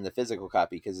invest in the physical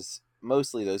copy, because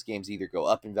mostly those games either go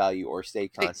up in value or stay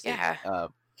constant. Yeah.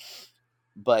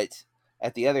 But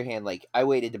at the other hand, like, I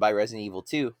waited to buy Resident Evil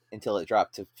 2 until it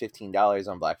dropped to $15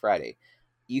 on Black Friday.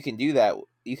 You can do that.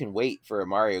 You can wait for a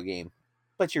Mario game,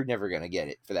 but you're never gonna get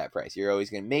it for that price. You're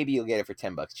always gonna, maybe you'll get it for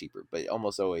 $10 cheaper, but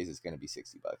almost always it's gonna be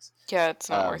 $60. Yeah,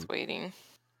 it's not worth waiting.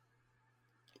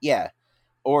 Yeah,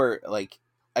 or like,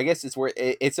 I guess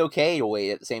it's okay to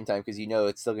wait at the same time because you know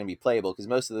it's still gonna be playable because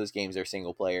most of those games are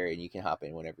single player and you can hop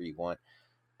in whenever you want.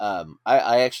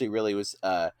 I actually really was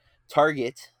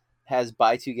Target has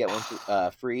buy two get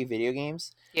one free video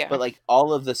games. Yeah. But like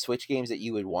all of the Switch games that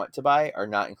you would want to buy are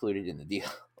not included in the deal.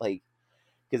 Like,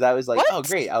 because I was like, What? oh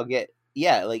great, I'll get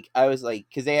like I was like,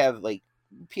 because they have like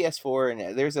PS4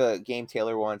 and there's a game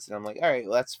Taylor wants, and I'm like, all right,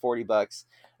 well that's $40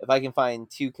 if I can find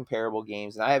two comparable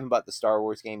games, and I haven't bought the Star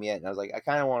Wars game yet, and I was like, I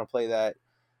kind of want to play that.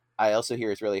 I also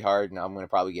hear it's really hard, and I'm going to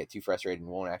probably get too frustrated and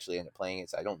won't actually end up playing it,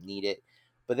 so I don't need it.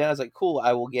 But then I was like, cool,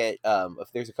 I will get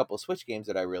if there's a couple of Switch games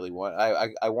that I really want.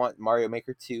 I want Mario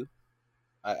Maker 2.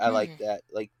 I like that,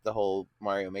 like the whole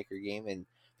Mario Maker game, and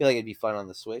feel like it'd be fun on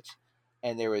the Switch.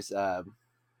 And there was the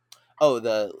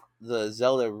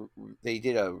Zelda, they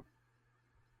did a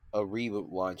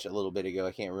reboot launch a little bit ago.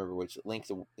 I can't remember which.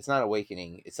 It's not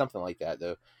Awakening. It's something like that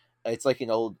though. It's like it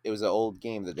was an old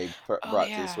game that they brought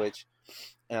to the Switch,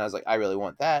 and I was like, I really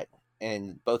want that.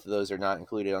 And both of those are not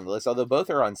included on the list, although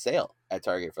both are on sale at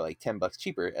Target for like $10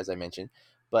 cheaper, as I mentioned,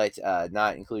 but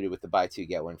not included with the buy two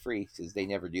get one free because they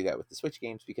never do that with the Switch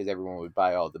games because everyone would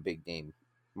buy all the big name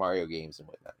Mario games and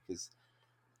whatnot. Because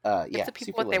Give the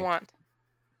people what they want.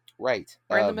 Right.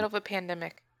 We're in the middle of a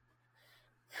pandemic.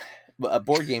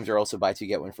 Board games are also buy two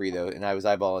get one free though, and I was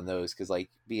eyeballing those because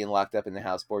like being locked up in the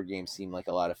house, board games seem like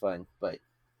a lot of fun. But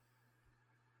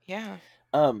yeah.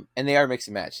 And they are mix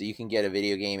and match, so you can get a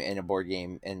video game and a board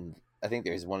game, and I think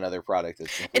there's one other product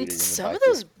that's included. And some of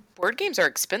those board games are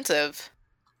expensive.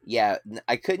 Yeah,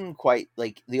 I couldn't quite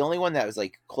like the only one that was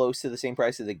like close to the same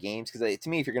price of the games because to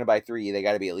me, if you're gonna buy three, they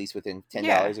got to be at least within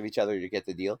 $10 of each other to get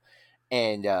the deal.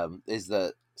 And is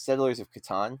the Settlers of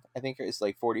Catan? I think it's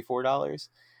like $44.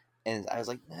 And I was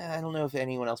like, I don't know if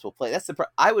anyone else will play. That's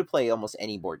I would play almost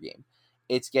any board game.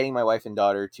 It's getting my wife and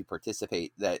daughter to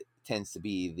participate that tends to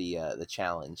be the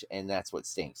challenge, and that's what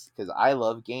stinks because I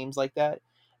love games like that,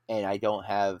 and I don't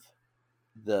have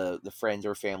the friends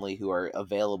or family who are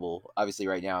available. Obviously,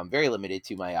 right now I'm very limited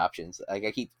to my options. Like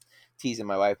I keep teasing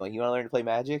my wife, like, you want to learn to play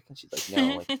Magic? And she's like,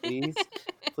 no. I'm like,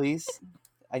 please,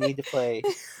 I need to play.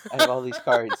 I have all these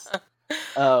cards.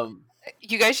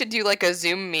 You guys should do like a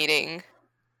Zoom meeting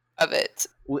of it.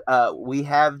 We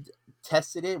have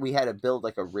tested it. We had to build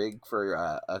like a rig for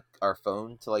our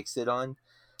phone to like sit on.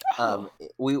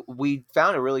 We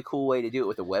found a really cool way to do it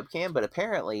with a webcam, but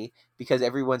apparently because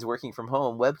everyone's working from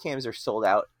home, webcams are sold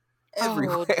out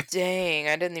everywhere. Oh dang,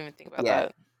 I didn't even think about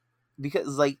that.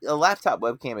 Because like a laptop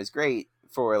webcam is great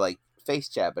for like face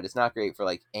chat, but it's not great for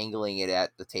like angling it at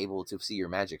the table to see your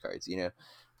Magic cards, you know.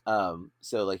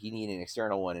 So like you need an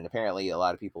external one, and apparently a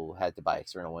lot of people had to buy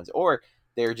external ones, or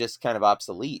they're just kind of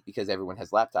obsolete because everyone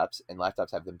has laptops and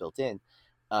laptops have them built in.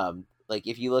 Like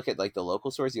if you look at like the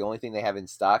local stores, the only thing they have in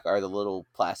stock are the little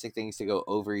plastic things to go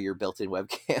over your built-in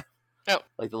webcam. Oh,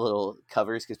 like the little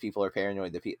covers because people are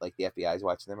paranoid that like the FBI is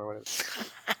watching them or whatever.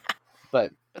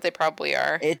 but they probably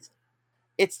are.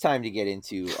 It's time to get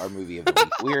into our movie of the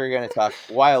week. We are going to talk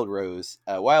Wild Rose.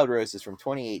 Wild Rose is from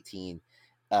 2018.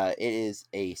 It is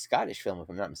a Scottish film, if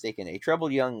I'm not mistaken. A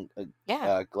troubled young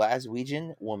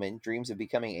Glaswegian woman dreams of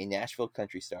becoming a Nashville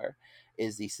country star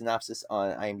is the synopsis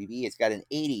on IMDb. It's got an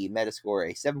 80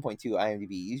 Metascore, a 7.2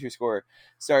 IMDb user score.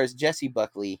 Stars Jessie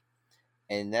Buckley,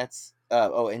 and that's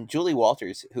and Julie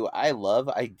Walters, who I love.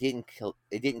 It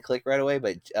didn't click right away,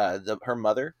 but her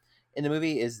mother in the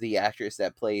movie is the actress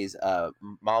that plays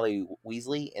Molly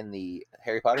Weasley in the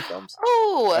Harry Potter films.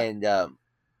 Oh, and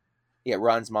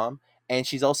Ron's mom. And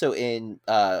she's also in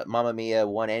Mamma Mia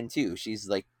 1 and 2. She's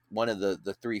like one of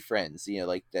the three friends, you know,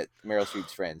 like that Meryl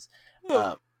Streep's friends.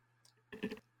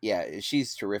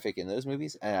 She's terrific in those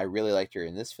movies, and I really liked her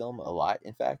in this film a lot,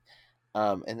 in fact.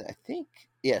 And I think,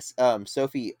 yes,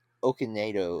 Sophie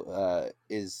Okonedo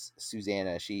is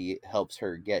Susanna. She helps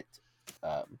her get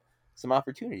some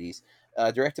opportunities.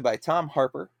 Directed by Tom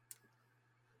Harper,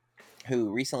 who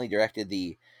recently directed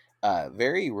the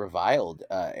very reviled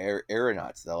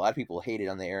Aeronauts. A lot of people hated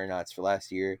on the Aeronauts for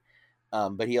last year,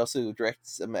 but he also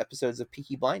directs some episodes of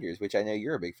Peaky Blinders, which I know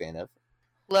you're a big fan of.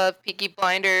 Love Peaky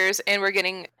Blinders, and we're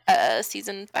getting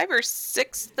season 5 or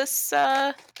 6 this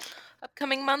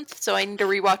upcoming month, so I need to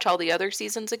rewatch all the other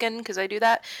seasons again because I do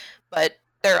that, but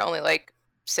there are only like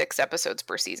 6 episodes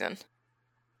per season.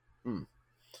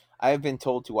 I've been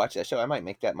told to watch that show. I might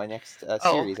make that my next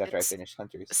series after I finish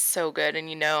Hunters. So good, and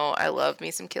you know I love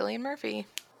me some Cillian Murphy,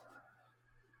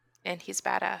 and he's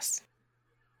badass.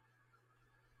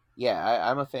 Yeah,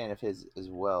 I'm a fan of his as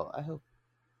well. I hope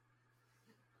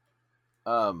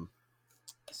Um,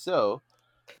 so,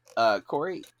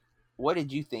 Corey, what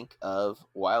did you think of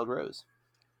Wild Rose?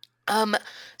 Um,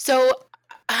 so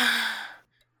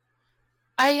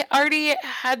I already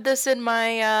had this in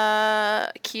my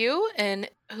queue in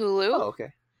Hulu, Oh,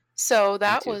 okay. so Me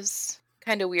that too. was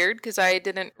kind of weird because I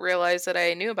didn't realize that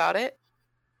I knew about it.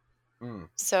 Mm.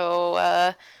 So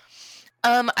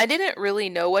I didn't really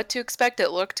know what to expect.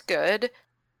 It looked good,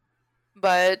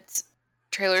 but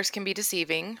trailers can be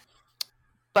deceiving.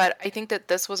 But I think that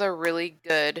this was a really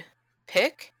good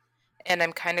pick, and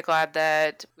I'm kind of glad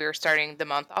that we're starting the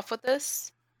month off with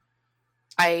this.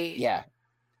 I Yeah.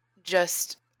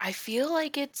 I feel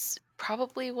like it's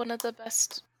probably one of the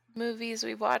best movies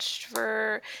we watched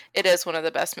for. It is one of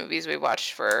the best movies we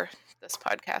watched for this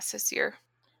podcast this year.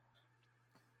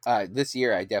 This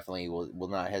year I definitely will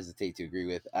not hesitate to agree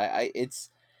with.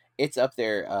 It's up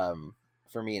there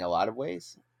for me in a lot of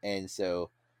ways, and so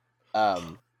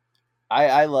um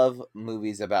I love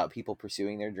movies about people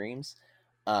pursuing their dreams,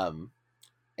 um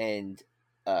and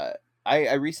uh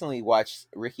I recently watched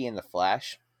Ricky and the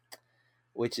Flash,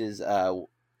 which is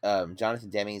Jonathan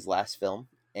Demme's last film,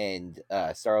 and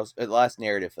stars last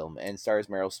narrative film, and stars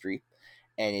Meryl Streep,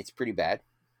 and it's pretty bad.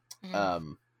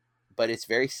 Mhm. But it's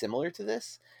very similar to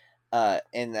this.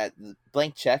 And that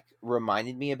Blank Check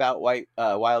reminded me about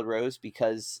Wild Rose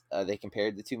because they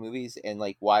compared the two movies and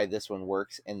like why this one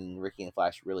works and Ricky and the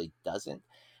Flash really doesn't.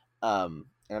 And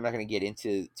I'm not going to get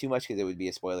into too much because it would be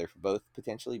a spoiler for both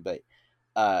potentially, but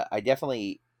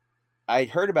I'd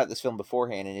heard about this film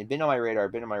beforehand and it had been on my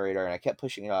radar, and I kept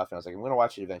pushing it off. And I was like, I'm going to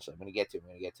watch it eventually. I'm going to get to it. I'm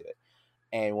going to get to it.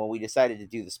 And when we decided to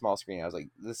do the small screen, I was like,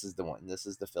 this is the one. This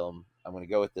is the film. I'm going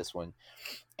to go with this one.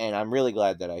 And I'm really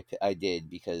glad that I did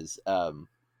because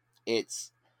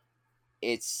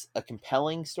it's a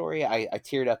compelling story. I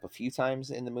teared up a few times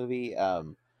in the movie.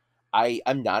 I'm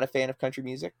not a fan of country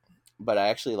music, but I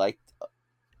actually liked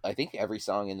I think every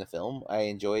song in the film. I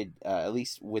enjoyed at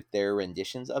least with their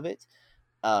renditions of it.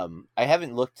 I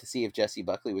haven't looked to see if Jessie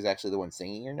Buckley was actually the one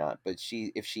singing or not, but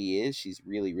if she is, she's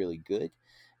really really good.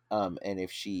 And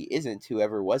if she isn't,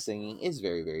 whoever was singing is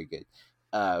very very good.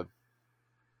 Uh,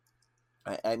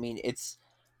 I mean,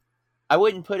 I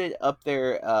wouldn't put it up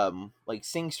there like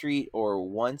Sing Street or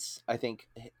Once. I think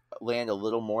land a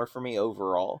little more for me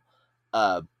overall.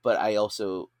 But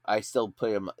I still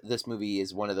put him. This movie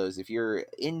is one of those. If you're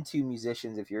into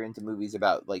musicians, if you're into movies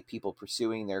about like people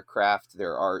pursuing their craft,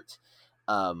 their art,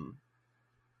 um,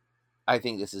 I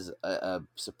think this is a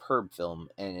superb film,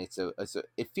 and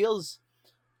it feels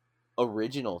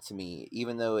original to me,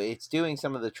 even though it's doing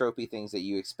some of the tropey things that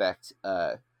you expect.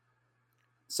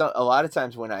 So a lot of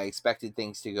times when I expected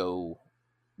things to go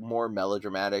more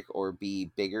melodramatic or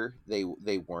be bigger, they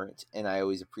weren't, and I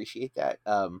always appreciate that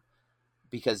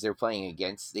because they're playing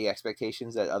against the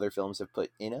expectations that other films have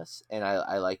put in us, and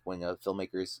I like when a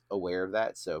filmmaker is aware of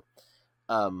that. So,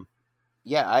 um,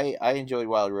 yeah, I enjoyed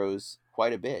Wild Rose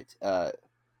quite a bit.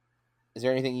 Is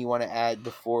there anything you want to add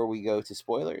before we go to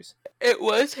spoilers? It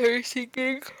was her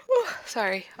singing.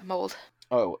 Sorry, I'm old.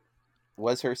 Oh,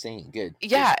 was her singing good?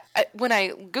 Yeah, when I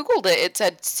googled it, it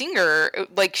said singer,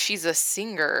 like she's a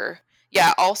singer.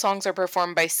 Yeah, all songs are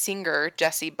performed by singer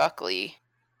Jessie Buckley,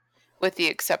 with the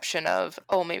exception of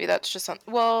maybe that's just on.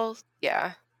 Well,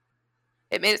 yeah,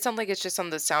 it made it sound like it's just on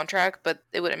the soundtrack, but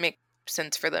it wouldn't make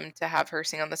sense for them to have her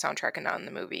sing on the soundtrack and not in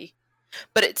the movie.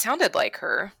 But it sounded like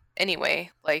her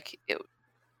anyway. Like it.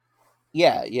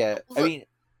 Yeah, yeah. I mean,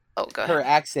 Go her ahead.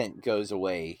 accent goes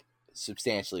away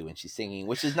substantially when she's singing,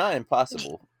 which is not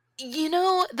impossible. You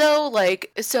know, though,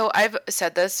 like, so I've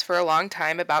said this for a long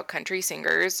time about country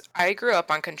singers. I grew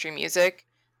up on country music.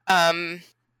 Um,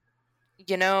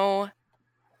 you know,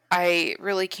 I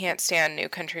really can't stand new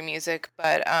country music,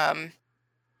 but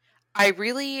I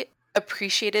really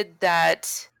appreciated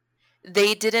that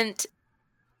they didn't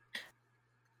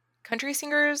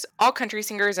all country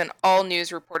singers and all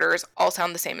news reporters all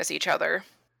sound the same as each other.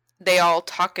 They all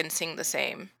talk and sing the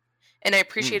same. And I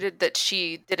appreciated that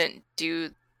she didn't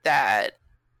do that.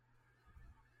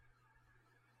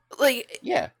 Like,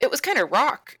 Yeah, it was kind of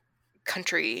rock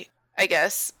country, I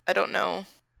guess. I don't know.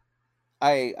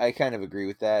 I kind of agree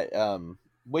with that.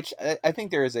 Which I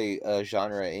think there is a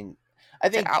genre in. I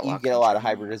Is it think you outlaw get a lot of country?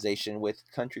 hybridization with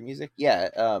country music. Yeah,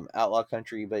 outlaw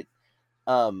country, but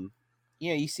um,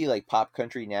 you see like pop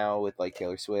country now with like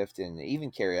Taylor Swift and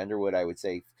even Carrie Underwood. I would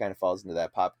say kind of falls into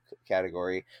that pop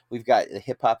category. We've got the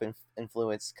hip hop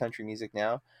influenced country music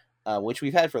now, which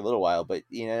we've had for a little while. But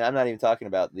I'm not even talking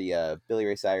about the Billy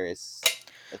Ray Cyrus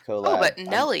Oh, collab. but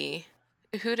Nelly.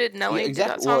 Who did Yeah, Nelly do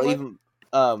that exactly. song Well, with? even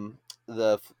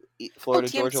the Oh, Florida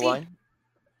Georgia TMC. line.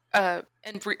 And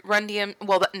Run DM.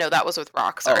 Well, no, that was with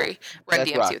Rock. Oh, Sorry, Run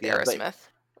that's DMC Rock, with yeah, Aerosmith.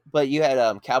 but you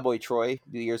had Cowboy Troy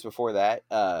the years before that.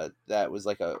 That was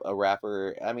like a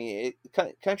rapper. I mean,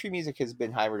 country music has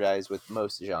been hybridized with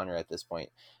most genre at this point.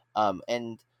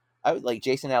 And I would like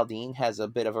Jason Aldean has a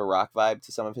bit of a rock vibe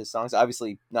to some of his songs.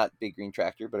 Obviously, not Big Green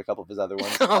Tractor, but a couple of his other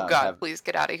ones. Oh God, have, please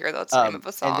get out of here. That's the name of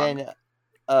a song. And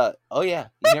then, oh yeah,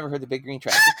 you never heard the Big Green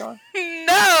Tractor song?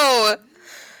 No.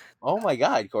 Oh my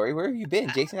God, Corey, where have you been?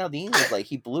 Jason Aldean was like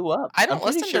he blew up. I don't I'm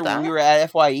pretty listen to sure that. we were at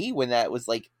FYE when that was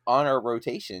like on our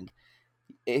rotation.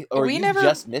 Or We you never-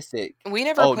 just missed it. We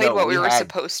never Oh, played no, what we we were had-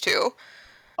 supposed to.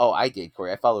 Oh, I did,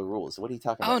 Corey. I follow rules. What are you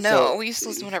talking about? Oh no, we used to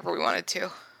listen whenever we wanted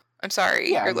to. I'm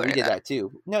sorry. Yeah, You're we learning did that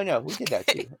too. No, we did that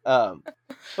too.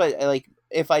 But like,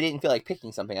 if I didn't feel like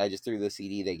picking something, I just threw the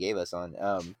CD they gave us on.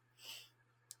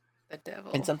 The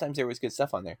devil. And sometimes there was good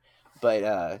stuff on there,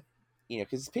 but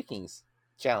because picking's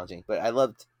challenging. But I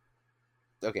loved.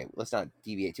 Okay, let's not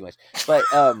deviate too much. But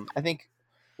I think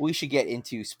we should get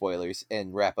into spoilers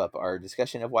and wrap up our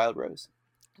discussion of Wild Rose.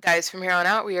 Guys, from here on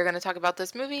out, we are going to talk about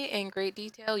this movie in great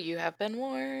detail. You have been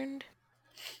warned.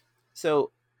 So,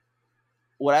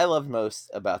 what I loved most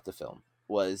about the film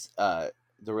was the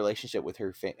relationship with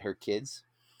her kids,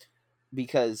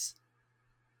 because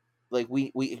like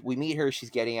we meet her, she's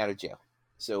getting out of jail,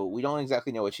 so we don't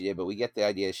exactly know what she did, but we get the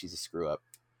idea she's a screw up.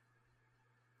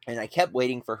 And I kept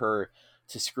waiting for her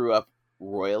to screw up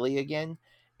royally again,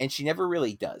 and she never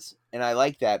really does. And I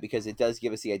like that because it does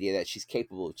give us the idea that she's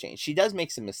capable of change. She does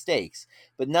make some mistakes,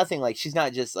 but nothing like she's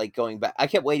not just like going back. I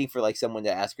kept waiting for like someone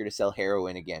to ask her to sell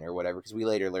heroin again or whatever, because we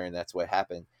later learned that's what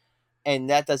happened.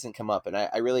 And that doesn't come up, and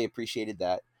I really appreciated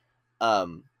that.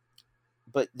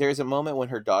 But there's a moment when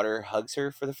her daughter hugs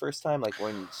her for the first time, like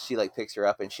when she like picks her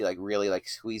up and she like really like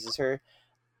squeezes her,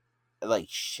 like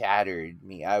shattered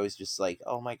me. I was just like,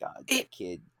 oh my God, that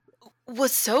kid.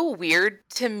 Was so weird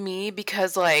to me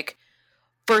because like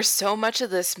for so much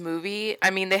of this movie, I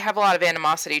mean, they have a lot of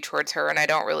animosity towards her and I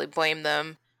don't really blame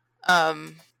them.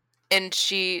 And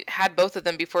she had both of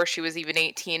them before she was even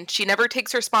 18. She never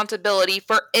takes responsibility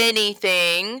for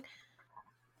anything.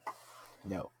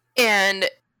 No. And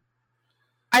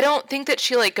I don't think that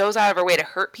she like goes out of her way to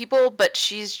hurt people, but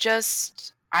she's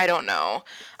just, I don't know.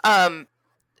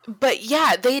 But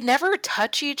yeah, they never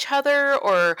touch each other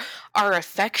or are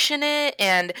affectionate,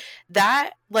 and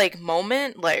that like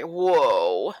moment, like,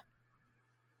 whoa.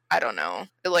 I don't know.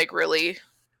 It like really.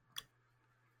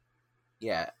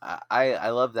 Yeah, I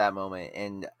love that moment,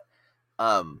 and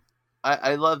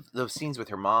I love those scenes with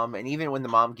her mom, and even when the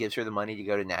mom gives her the money to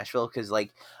go to Nashville, because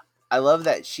like I love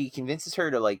that she convinces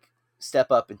her to like step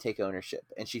up and take ownership,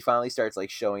 and she finally starts like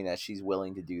showing that she's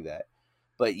willing to do that.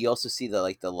 But you also see the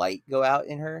light go out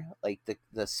in her, like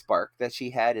the spark that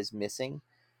she had is missing,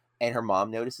 and her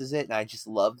mom notices it, and I just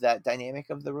love that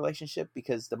dynamic of the relationship,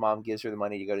 because the mom gives her the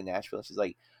money to go to Nashville, and she's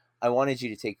like, I wanted you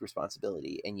to take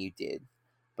responsibility, and you did,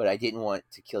 but I didn't want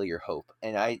to kill your hope.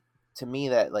 And to me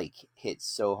that like hits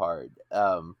so hard,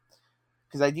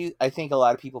 because I think a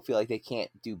lot of people feel like they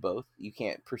can't do both. You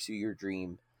can't pursue your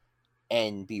dream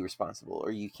and be responsible,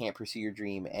 or you can't pursue your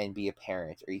dream and be a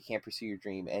parent, or you can't pursue your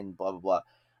dream and blah blah blah.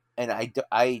 And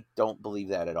I don't believe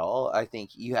that at all. I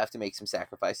think you have to make some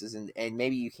sacrifices, and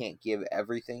maybe you can't give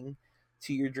everything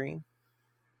to your dream,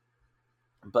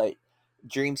 but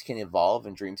dreams can evolve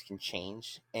and dreams can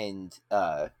change. And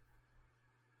I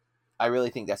really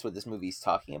think that's what this movie's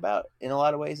talking about in a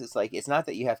lot of ways. It's like, it's not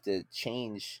that you have to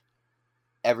change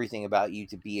everything about you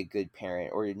to be a good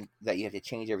parent, or that you have to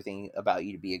change everything about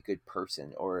you to be a good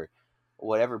person or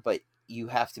whatever, but you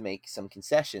have to make some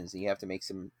concessions, and you have to make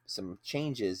some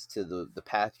changes to the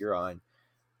path you're on,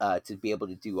 to be able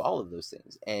to do all of those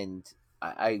things. And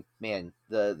I man,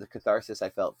 the catharsis I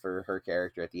felt for her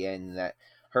character at the end, and that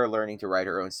her learning to write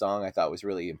her own song, I thought was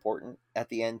really important at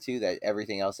the end too, that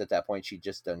everything else at that point she'd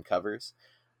just done covers,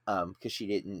 because she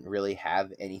didn't really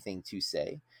have anything to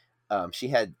say. She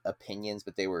had opinions,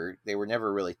 but they were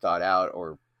never really thought out,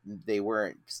 or they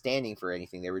weren't standing for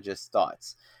anything. They were just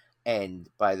thoughts. And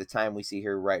by the time we see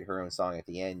her write her own song at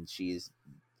the end, she's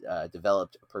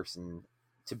developed a person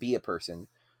to be a person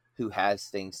who has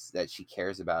things that she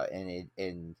cares about, and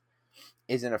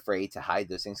isn't afraid to hide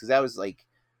those things. Because that was like,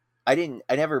 I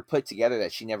never put together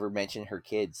that she never mentioned her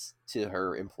kids to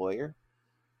her employer.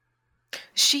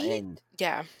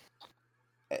 Yeah.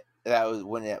 That was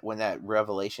when that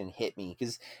revelation hit me,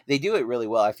 because they do it really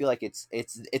well. I feel like it's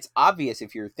obvious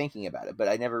if you're thinking about it, but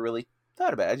I never really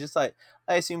thought about it. I just thought,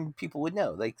 I assumed people would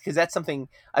know, like, because that's something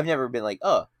I've never been like,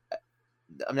 oh,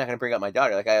 I'm not going to bring up my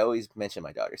daughter. Like, I always mention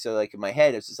my daughter. So like in my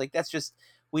head, it's just like, that's just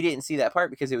we didn't see that part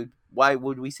because why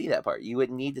would we see that part? You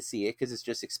wouldn't need to see it because it's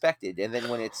just expected. And then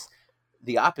when it's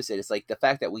the opposite, it's like the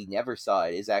fact that we never saw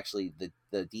it is actually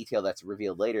the detail that's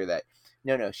revealed later, that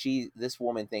no, this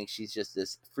woman thinks she's just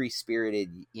this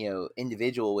free-spirited,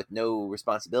 individual with no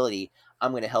responsibility.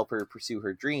 I'm going to help her pursue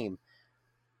her dream,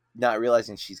 not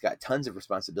realizing she's got tons of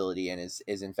responsibility and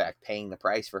is in fact paying the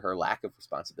price for her lack of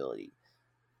responsibility.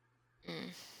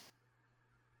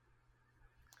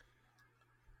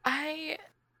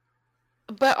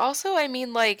 But also, I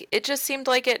mean, like, it just seemed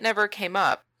like it never came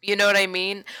up. You know what I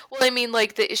mean? Well, I mean,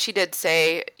 like, she did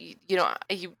say, do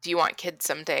you want kids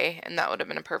someday? And that would have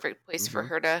been a perfect place for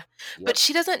her to. Yep. But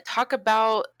she doesn't talk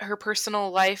about her personal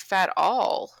life at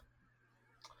all.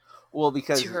 Well,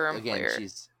 because to her again, employer.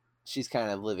 she's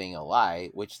kind of living a lie,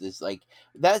 which is like,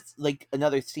 that's like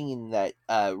another scene that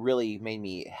really made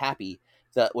me happy.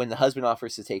 That when the husband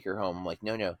offers to take her home, I'm like,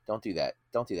 no, don't do that.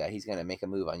 Don't do that. He's going to make a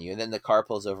move on you. And then the car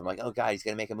pulls over. I'm like, oh God, he's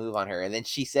going to make a move on her. And then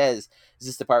she says, is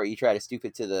this the part where you try to stoop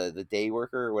it to the day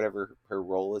worker or whatever her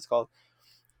role is called?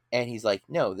 And he's like,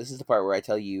 no, this is the part where I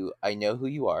tell you, I know who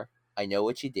you are. I know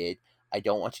what you did. I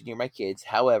don't want you near my kids.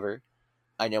 However,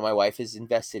 I know my wife is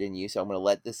invested in you, so I'm going to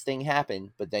let this thing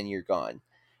happen, but then you're gone.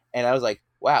 And I was like,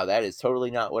 wow, that is totally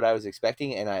not what I was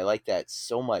expecting. And I like that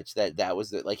so much that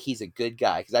was like, he's a good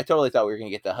guy. Because I totally thought we were going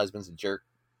to get the husband's a jerk,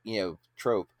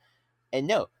 trope. And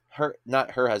no,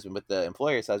 not her husband, but the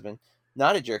employer's husband,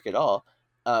 not a jerk at all.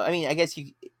 I mean, I guess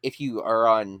if you are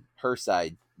on her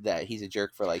side, that he's a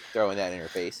jerk for like throwing that in her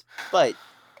face. But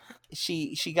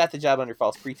she got the job under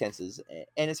false pretenses,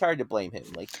 and it's hard to blame him.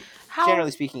 Like,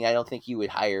 generally speaking, I don't think you would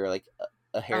hire like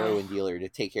a heroin dealer to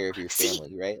take care of your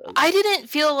family, right? Like, I didn't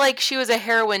feel like she was a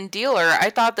heroin dealer. I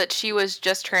thought that she was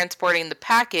just transporting the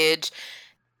package,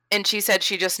 and she said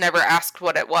she just never asked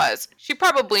what it was. She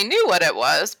probably knew what it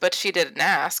was, but she didn't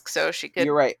ask, so she could...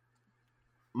 You're right.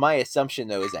 My assumption,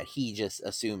 though, is that he just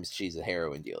assumes she's a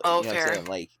heroin dealer. Oh, you know fair. What I'm saying?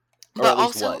 Like, or but at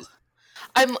least also,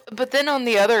 was. But then on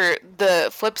the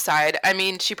flip side, I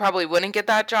mean, she probably wouldn't get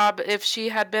that job if she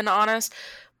had been honest.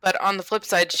 But on the flip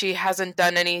side, she hasn't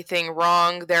done anything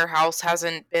wrong. Their house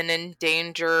hasn't been in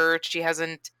danger. She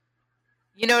hasn't,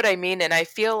 you know what I mean? And I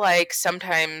feel like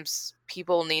sometimes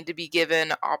people need to be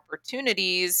given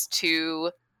opportunities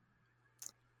to...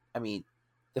 I mean,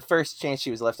 the first chance she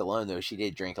was left alone, though, she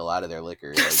did drink a lot of their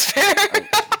liquor. Like,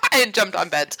 I jumped on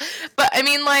beds. But I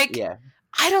mean, like, yeah.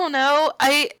 I don't know.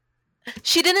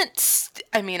 She didn't...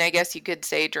 I mean, I guess you could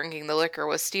say drinking the liquor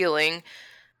was stealing.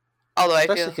 Although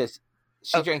Especially I feel... because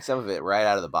she drank some of it right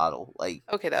out of the bottle. Like,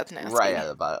 okay, that's nasty. Right out of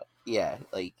the bottle. Yeah,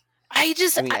 like... I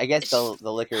guess the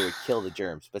liquor would kill the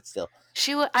germs, but still.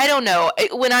 I don't know.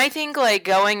 When I think, like,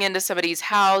 going into somebody's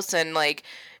house and, like,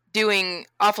 doing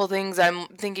awful things, I'm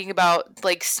thinking about,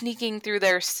 like, sneaking through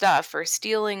their stuff or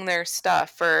stealing their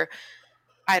stuff or...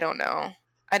 I don't know.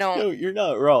 No, you're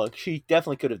not wrong. She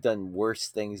definitely could have done worse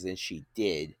things than she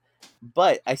did.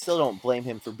 But I still don't blame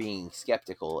him for being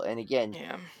skeptical. And again,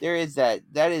 there is that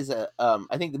is a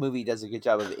I think the movie does a good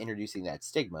job of introducing that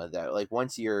stigma that, like,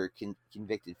 once you're a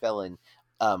convicted felon,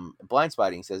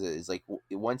 Blindspotting says it is like,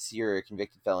 once you're a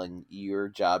convicted felon, your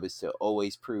job is to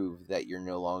always prove that you're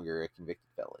no longer a convicted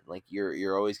felon. Like,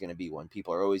 you're always going to be one.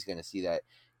 People are always going to see that.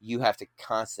 You have to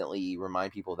constantly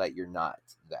remind people that you're not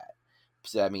that.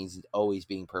 So that means always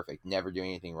being perfect, never doing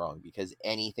anything wrong, because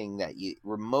anything that you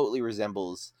remotely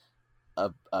resembles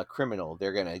a criminal,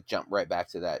 they're going to jump right back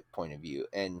to that point of view.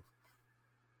 And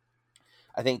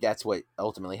I think that's what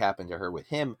ultimately happened to her with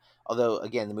him. Although,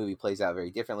 again, the movie plays out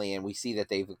very differently, and we see that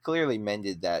they've clearly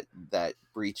mended that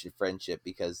breach of friendship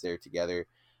because they're together.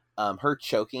 Her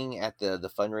choking at the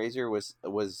fundraiser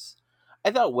was I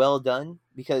thought well done,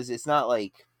 because it's not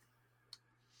like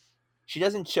she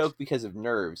doesn't choke because of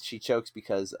nerves. She chokes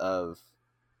because of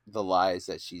the lies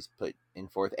that she's put in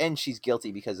forth, and she's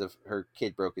guilty because of her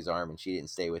kid broke his arm and she didn't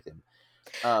stay with him.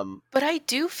 But I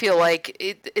do feel like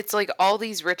it's like all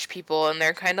these rich people, and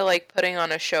they're kind of like putting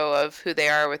on a show of who they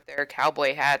are with their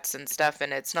cowboy hats and stuff,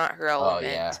 and it's not her element. Oh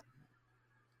yeah.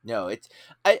 No,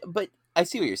 but I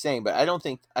see what you're saying, but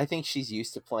I think she's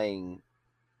used to playing.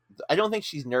 I don't think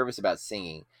she's nervous about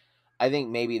singing. I think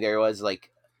maybe there was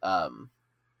like,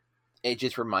 it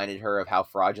just reminded her of how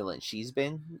fraudulent she's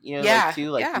been,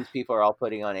 these people are all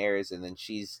putting on airs, and then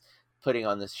she's putting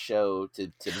on this show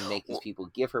to make these people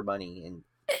give her money.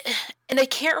 And I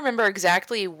can't remember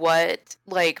exactly what,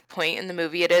 like, point in the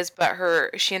movie it is, but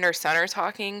she and her son are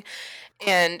talking,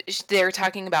 and they're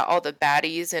talking about all the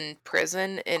baddies in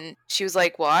prison, and she was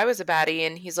like, well, I was a baddie,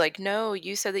 and he's like, no,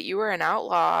 you said that you were an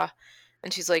outlaw,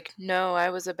 and she's like, no, I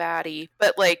was a baddie.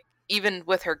 But, like, even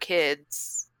with her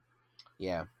kids...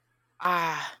 Yeah.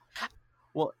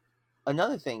 Well,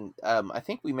 another thing, I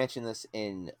think we mentioned this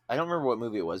in, I don't remember what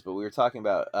movie it was, but we were talking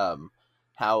about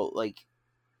how like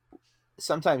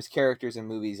sometimes characters in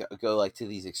movies go like to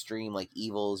these extreme like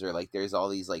evils, or like there's all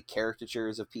these like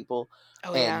caricatures of people,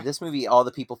 Oh and yeah. this movie, all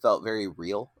the people felt very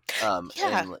real. Yeah.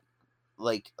 And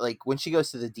like when she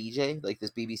goes to the DJ, like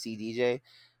this BBC DJ,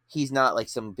 he's not like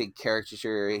some big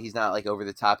caricature. He's not like over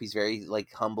the top. He's very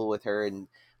like humble with her, and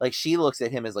like she looks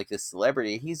at him as like this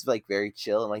celebrity. He's like very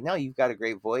chill and like, no, you've got a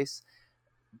great voice,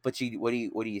 but you, what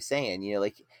are you saying? You know,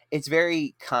 like it's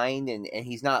very kind, and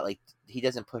he's not like, he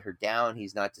doesn't put her down.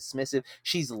 He's not dismissive.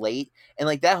 She's late, and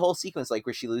like that whole sequence, like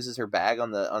where she loses her bag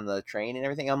on the train and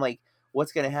everything. I'm like,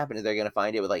 what's gonna happen? Are they gonna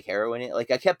find it with like heroin in it?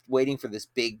 Like I kept waiting for this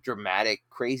big dramatic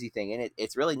crazy thing, and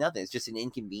it's really nothing. It's just an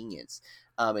inconvenience.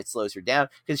 It slows her down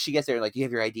because she gets there and like, you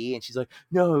have your ID, and she's like,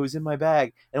 no, it was in my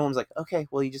bag. And one's like, okay,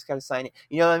 well, you just gotta sign it.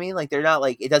 You know what I mean? Like they're not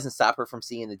like, it doesn't stop her from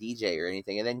seeing the DJ or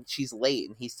anything. And then she's late,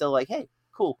 and he's still like, hey,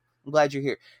 cool, I'm glad you're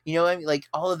here. You know what I mean? Like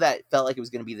all of that felt like it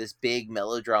was going to be this big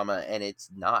melodrama, and it's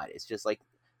not. It's just like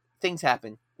things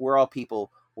happen. We're all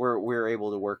people. We're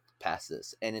able to work past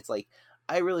this, and it's like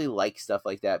I really like stuff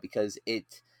like that because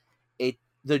it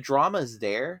the drama's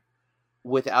there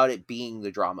without it being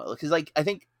the drama. Because like I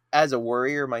think as a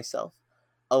worrier myself,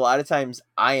 a lot of times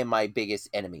I am my biggest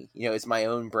enemy. You know, it's my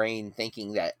own brain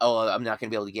thinking that, oh, I'm not going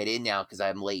to be able to get in now because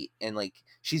I'm late, and like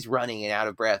she's running and out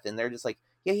of breath, and they're just like,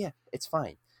 yeah, it's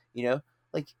fine. You know,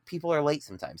 like people are late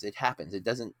sometimes. It happens. It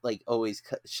doesn't like always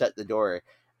shut the door.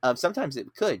 Sometimes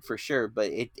it could for sure, but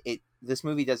it this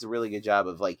movie does a really good job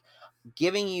of like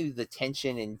giving you the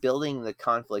tension and building the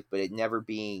conflict, but it never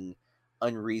being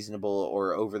unreasonable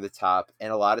or over the top.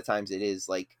 And a lot of times it is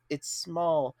like it's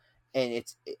small, and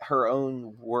it's her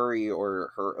own worry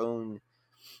or her own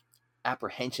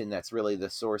apprehension that's really the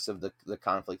source of the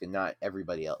conflict, and not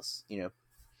everybody else. You know.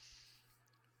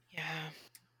 Yeah.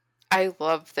 I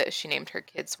love that she named her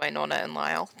kids Winona and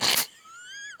Lyle.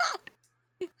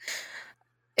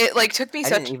 It like took me I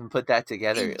such. didn't even put that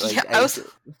together. Like Yeah, I was.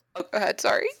 Oh, go ahead.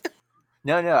 Sorry.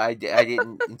 No, I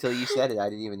didn't until you said it. I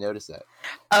didn't even notice that.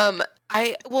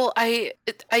 I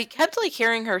kept like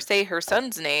hearing her say her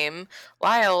son's name,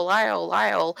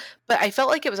 Lyle, but I felt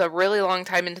like it was a really long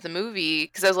time into the movie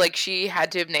because I was like, she had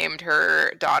to have named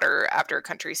her daughter after a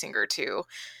country singer too,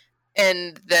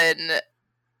 and then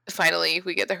finally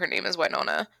we get that her name is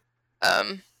Winona.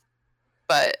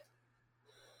 But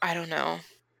I don't know.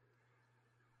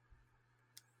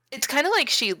 It's kind of like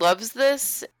she loves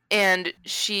this, and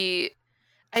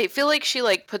I feel like she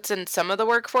like puts in some of the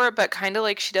work for it, but kind of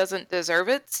like she doesn't deserve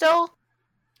it still.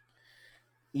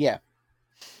 Yeah.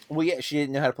 Well, yeah, she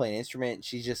didn't know how to play an instrument.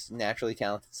 She's just a naturally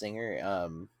talented singer.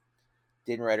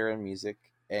 Didn't write her own music,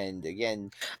 and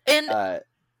again, And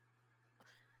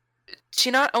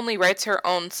she not only writes her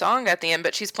own song at the end,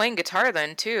 but she's playing guitar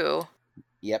then too.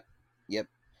 Yep.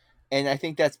 And I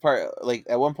think that's part. Like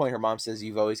at one point, her mom says,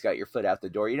 "You've always got your foot out the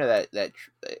door." You know that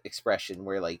expression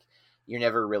where like you're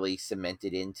never really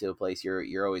cemented into a place.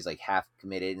 You're always like half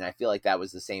committed, and I feel like that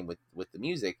was the same with the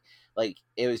music. Like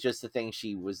it was just the thing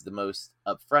she was the most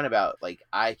upfront about. Like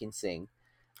I can sing,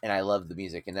 and I love the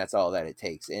music, and that's all that it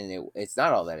takes. And it's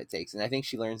not all that it takes. And I think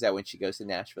she learns that when she goes to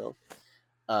Nashville.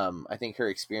 I think her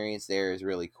experience there is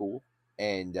really cool,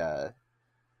 and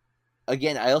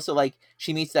again, I also like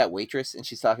she meets that waitress, and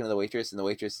she's talking to the waitress, and the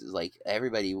waitress is like,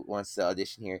 everybody wants to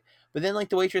audition here, but then like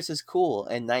the waitress is cool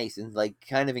and nice and like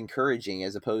kind of encouraging,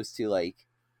 as opposed to like,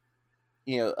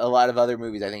 you know, a lot of other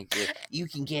movies. I think like, you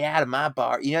can get out of my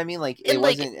bar. You know what I mean? Like it And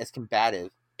like wasn't as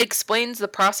combative. explains the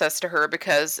process to her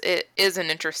because it is an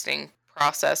interesting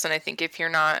process, and I think if you're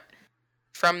not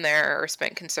from there or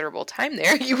spent considerable time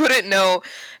there, you wouldn't know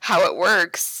how it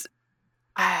works.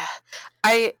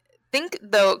 I think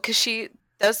though, because she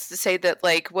does say that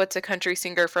like, what's a country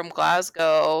singer from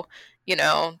Glasgow? You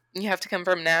know, you have to come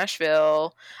from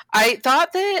Nashville. I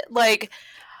thought that like,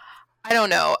 I don't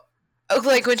know,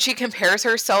 like when she compares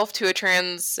herself to a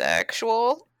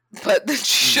transsexual, but that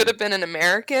she should have been an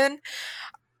American.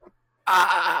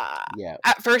 Yeah.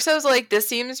 At first I was like, this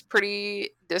seems pretty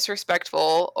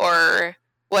disrespectful or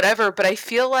whatever, but I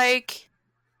feel like,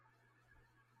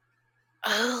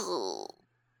 oh,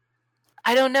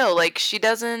 I don't know, like she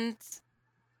doesn't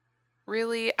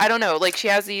really, I don't know, like she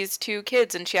has these two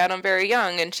kids and she had them very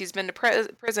young and she's been to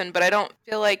prison, but I don't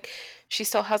feel like she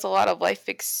still has a lot of life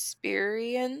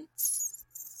experience.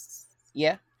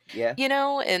 Yeah. You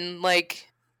know, and like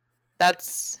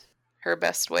that's her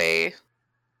best way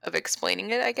of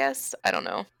explaining it, I guess. I don't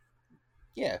know.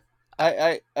 Yeah.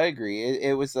 I agree.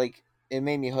 It was like, it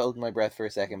made me hold my breath for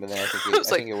a second, but then I think I was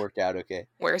I like, think it worked out okay.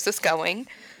 where's this going?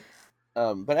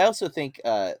 But I also think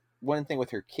one thing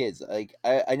with her kids. Like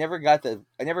I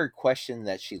never questioned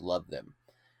that she loved them.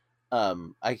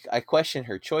 I questioned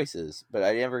her choices, but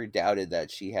I never doubted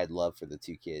that she had love for the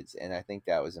two kids, and I think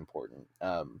that was important.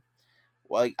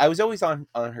 Like I was always on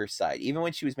her side, even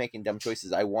when she was making dumb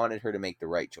choices. I wanted her to make the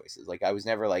right choices. Like I was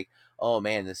never like, oh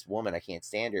man, this woman, I can't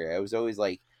stand her. I was always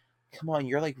like, come on,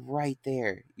 you're like right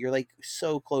there. You're like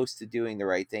so close to doing the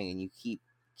right thing, and you keep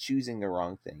choosing the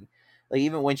wrong thing. Like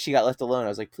even when she got left alone, I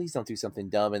was like, please don't do something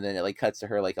dumb. And then it like cuts to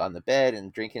her like on the bed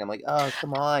and drinking. I'm like, oh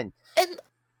come on. And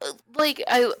like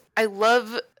I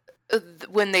love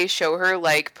when they show her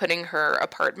like putting her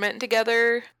apartment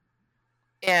together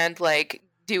and like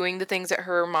doing the things that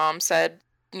her mom said,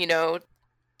 you know,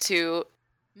 to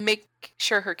make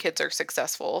sure her kids are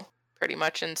successful pretty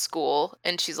much in school.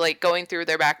 And she's like going through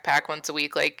their backpack once a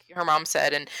week, like her mom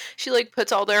said, and she like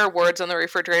puts all their awards on the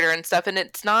refrigerator and stuff. And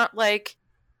it's not like,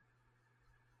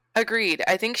 agreed,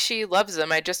 I think she loves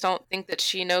them. I just don't think that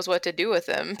she knows what to do with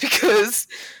them, because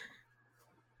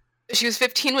she was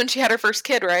 15 when she had her first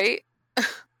kid, right?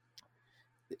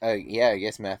 Yeah, I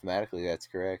guess mathematically that's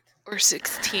correct. Or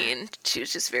 16. She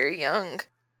was just very young.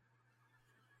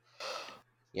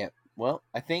 Yeah. Well,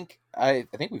 I think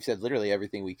we've said literally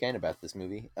everything we can about this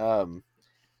movie.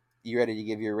 You ready to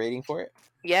give your rating for it?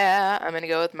 Yeah, I'm gonna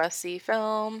go with must-see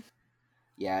film.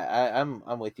 Yeah,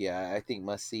 I'm with you. I think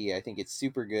must see. I think it's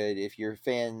super good. If you're a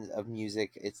fan of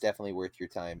music, it's definitely worth your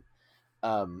time.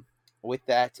 With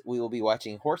that, we will be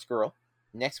watching Horse Girl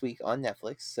next week on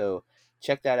Netflix. So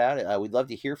check that out. We'd love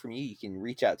to hear from you. You can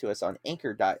reach out to us on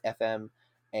anchor.fm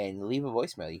and leave a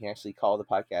voicemail. You can actually call the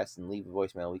podcast and leave a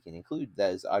voicemail. We can include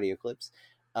those audio clips.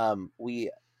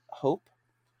 We hope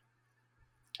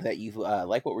that you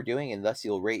like what we're doing, and thus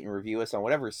you'll rate and review us on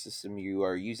whatever system you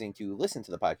are using to listen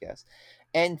to the podcast.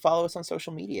 And follow us on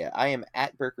social media. I am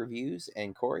at Burke Reviews,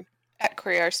 and Corey. At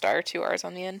Corey R. Star, 2 R's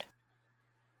on the end.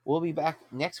 We'll be back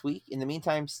next week. In the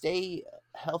meantime, stay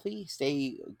healthy,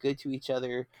 stay good to each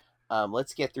other.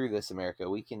 Let's get through this, America.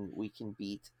 We can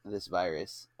beat this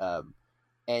virus.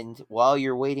 And while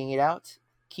you're waiting it out,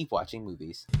 keep watching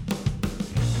movies.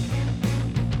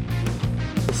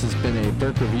 This has been a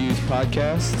Burke Reviews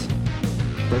podcast.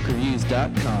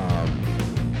 BurkeReviews.com.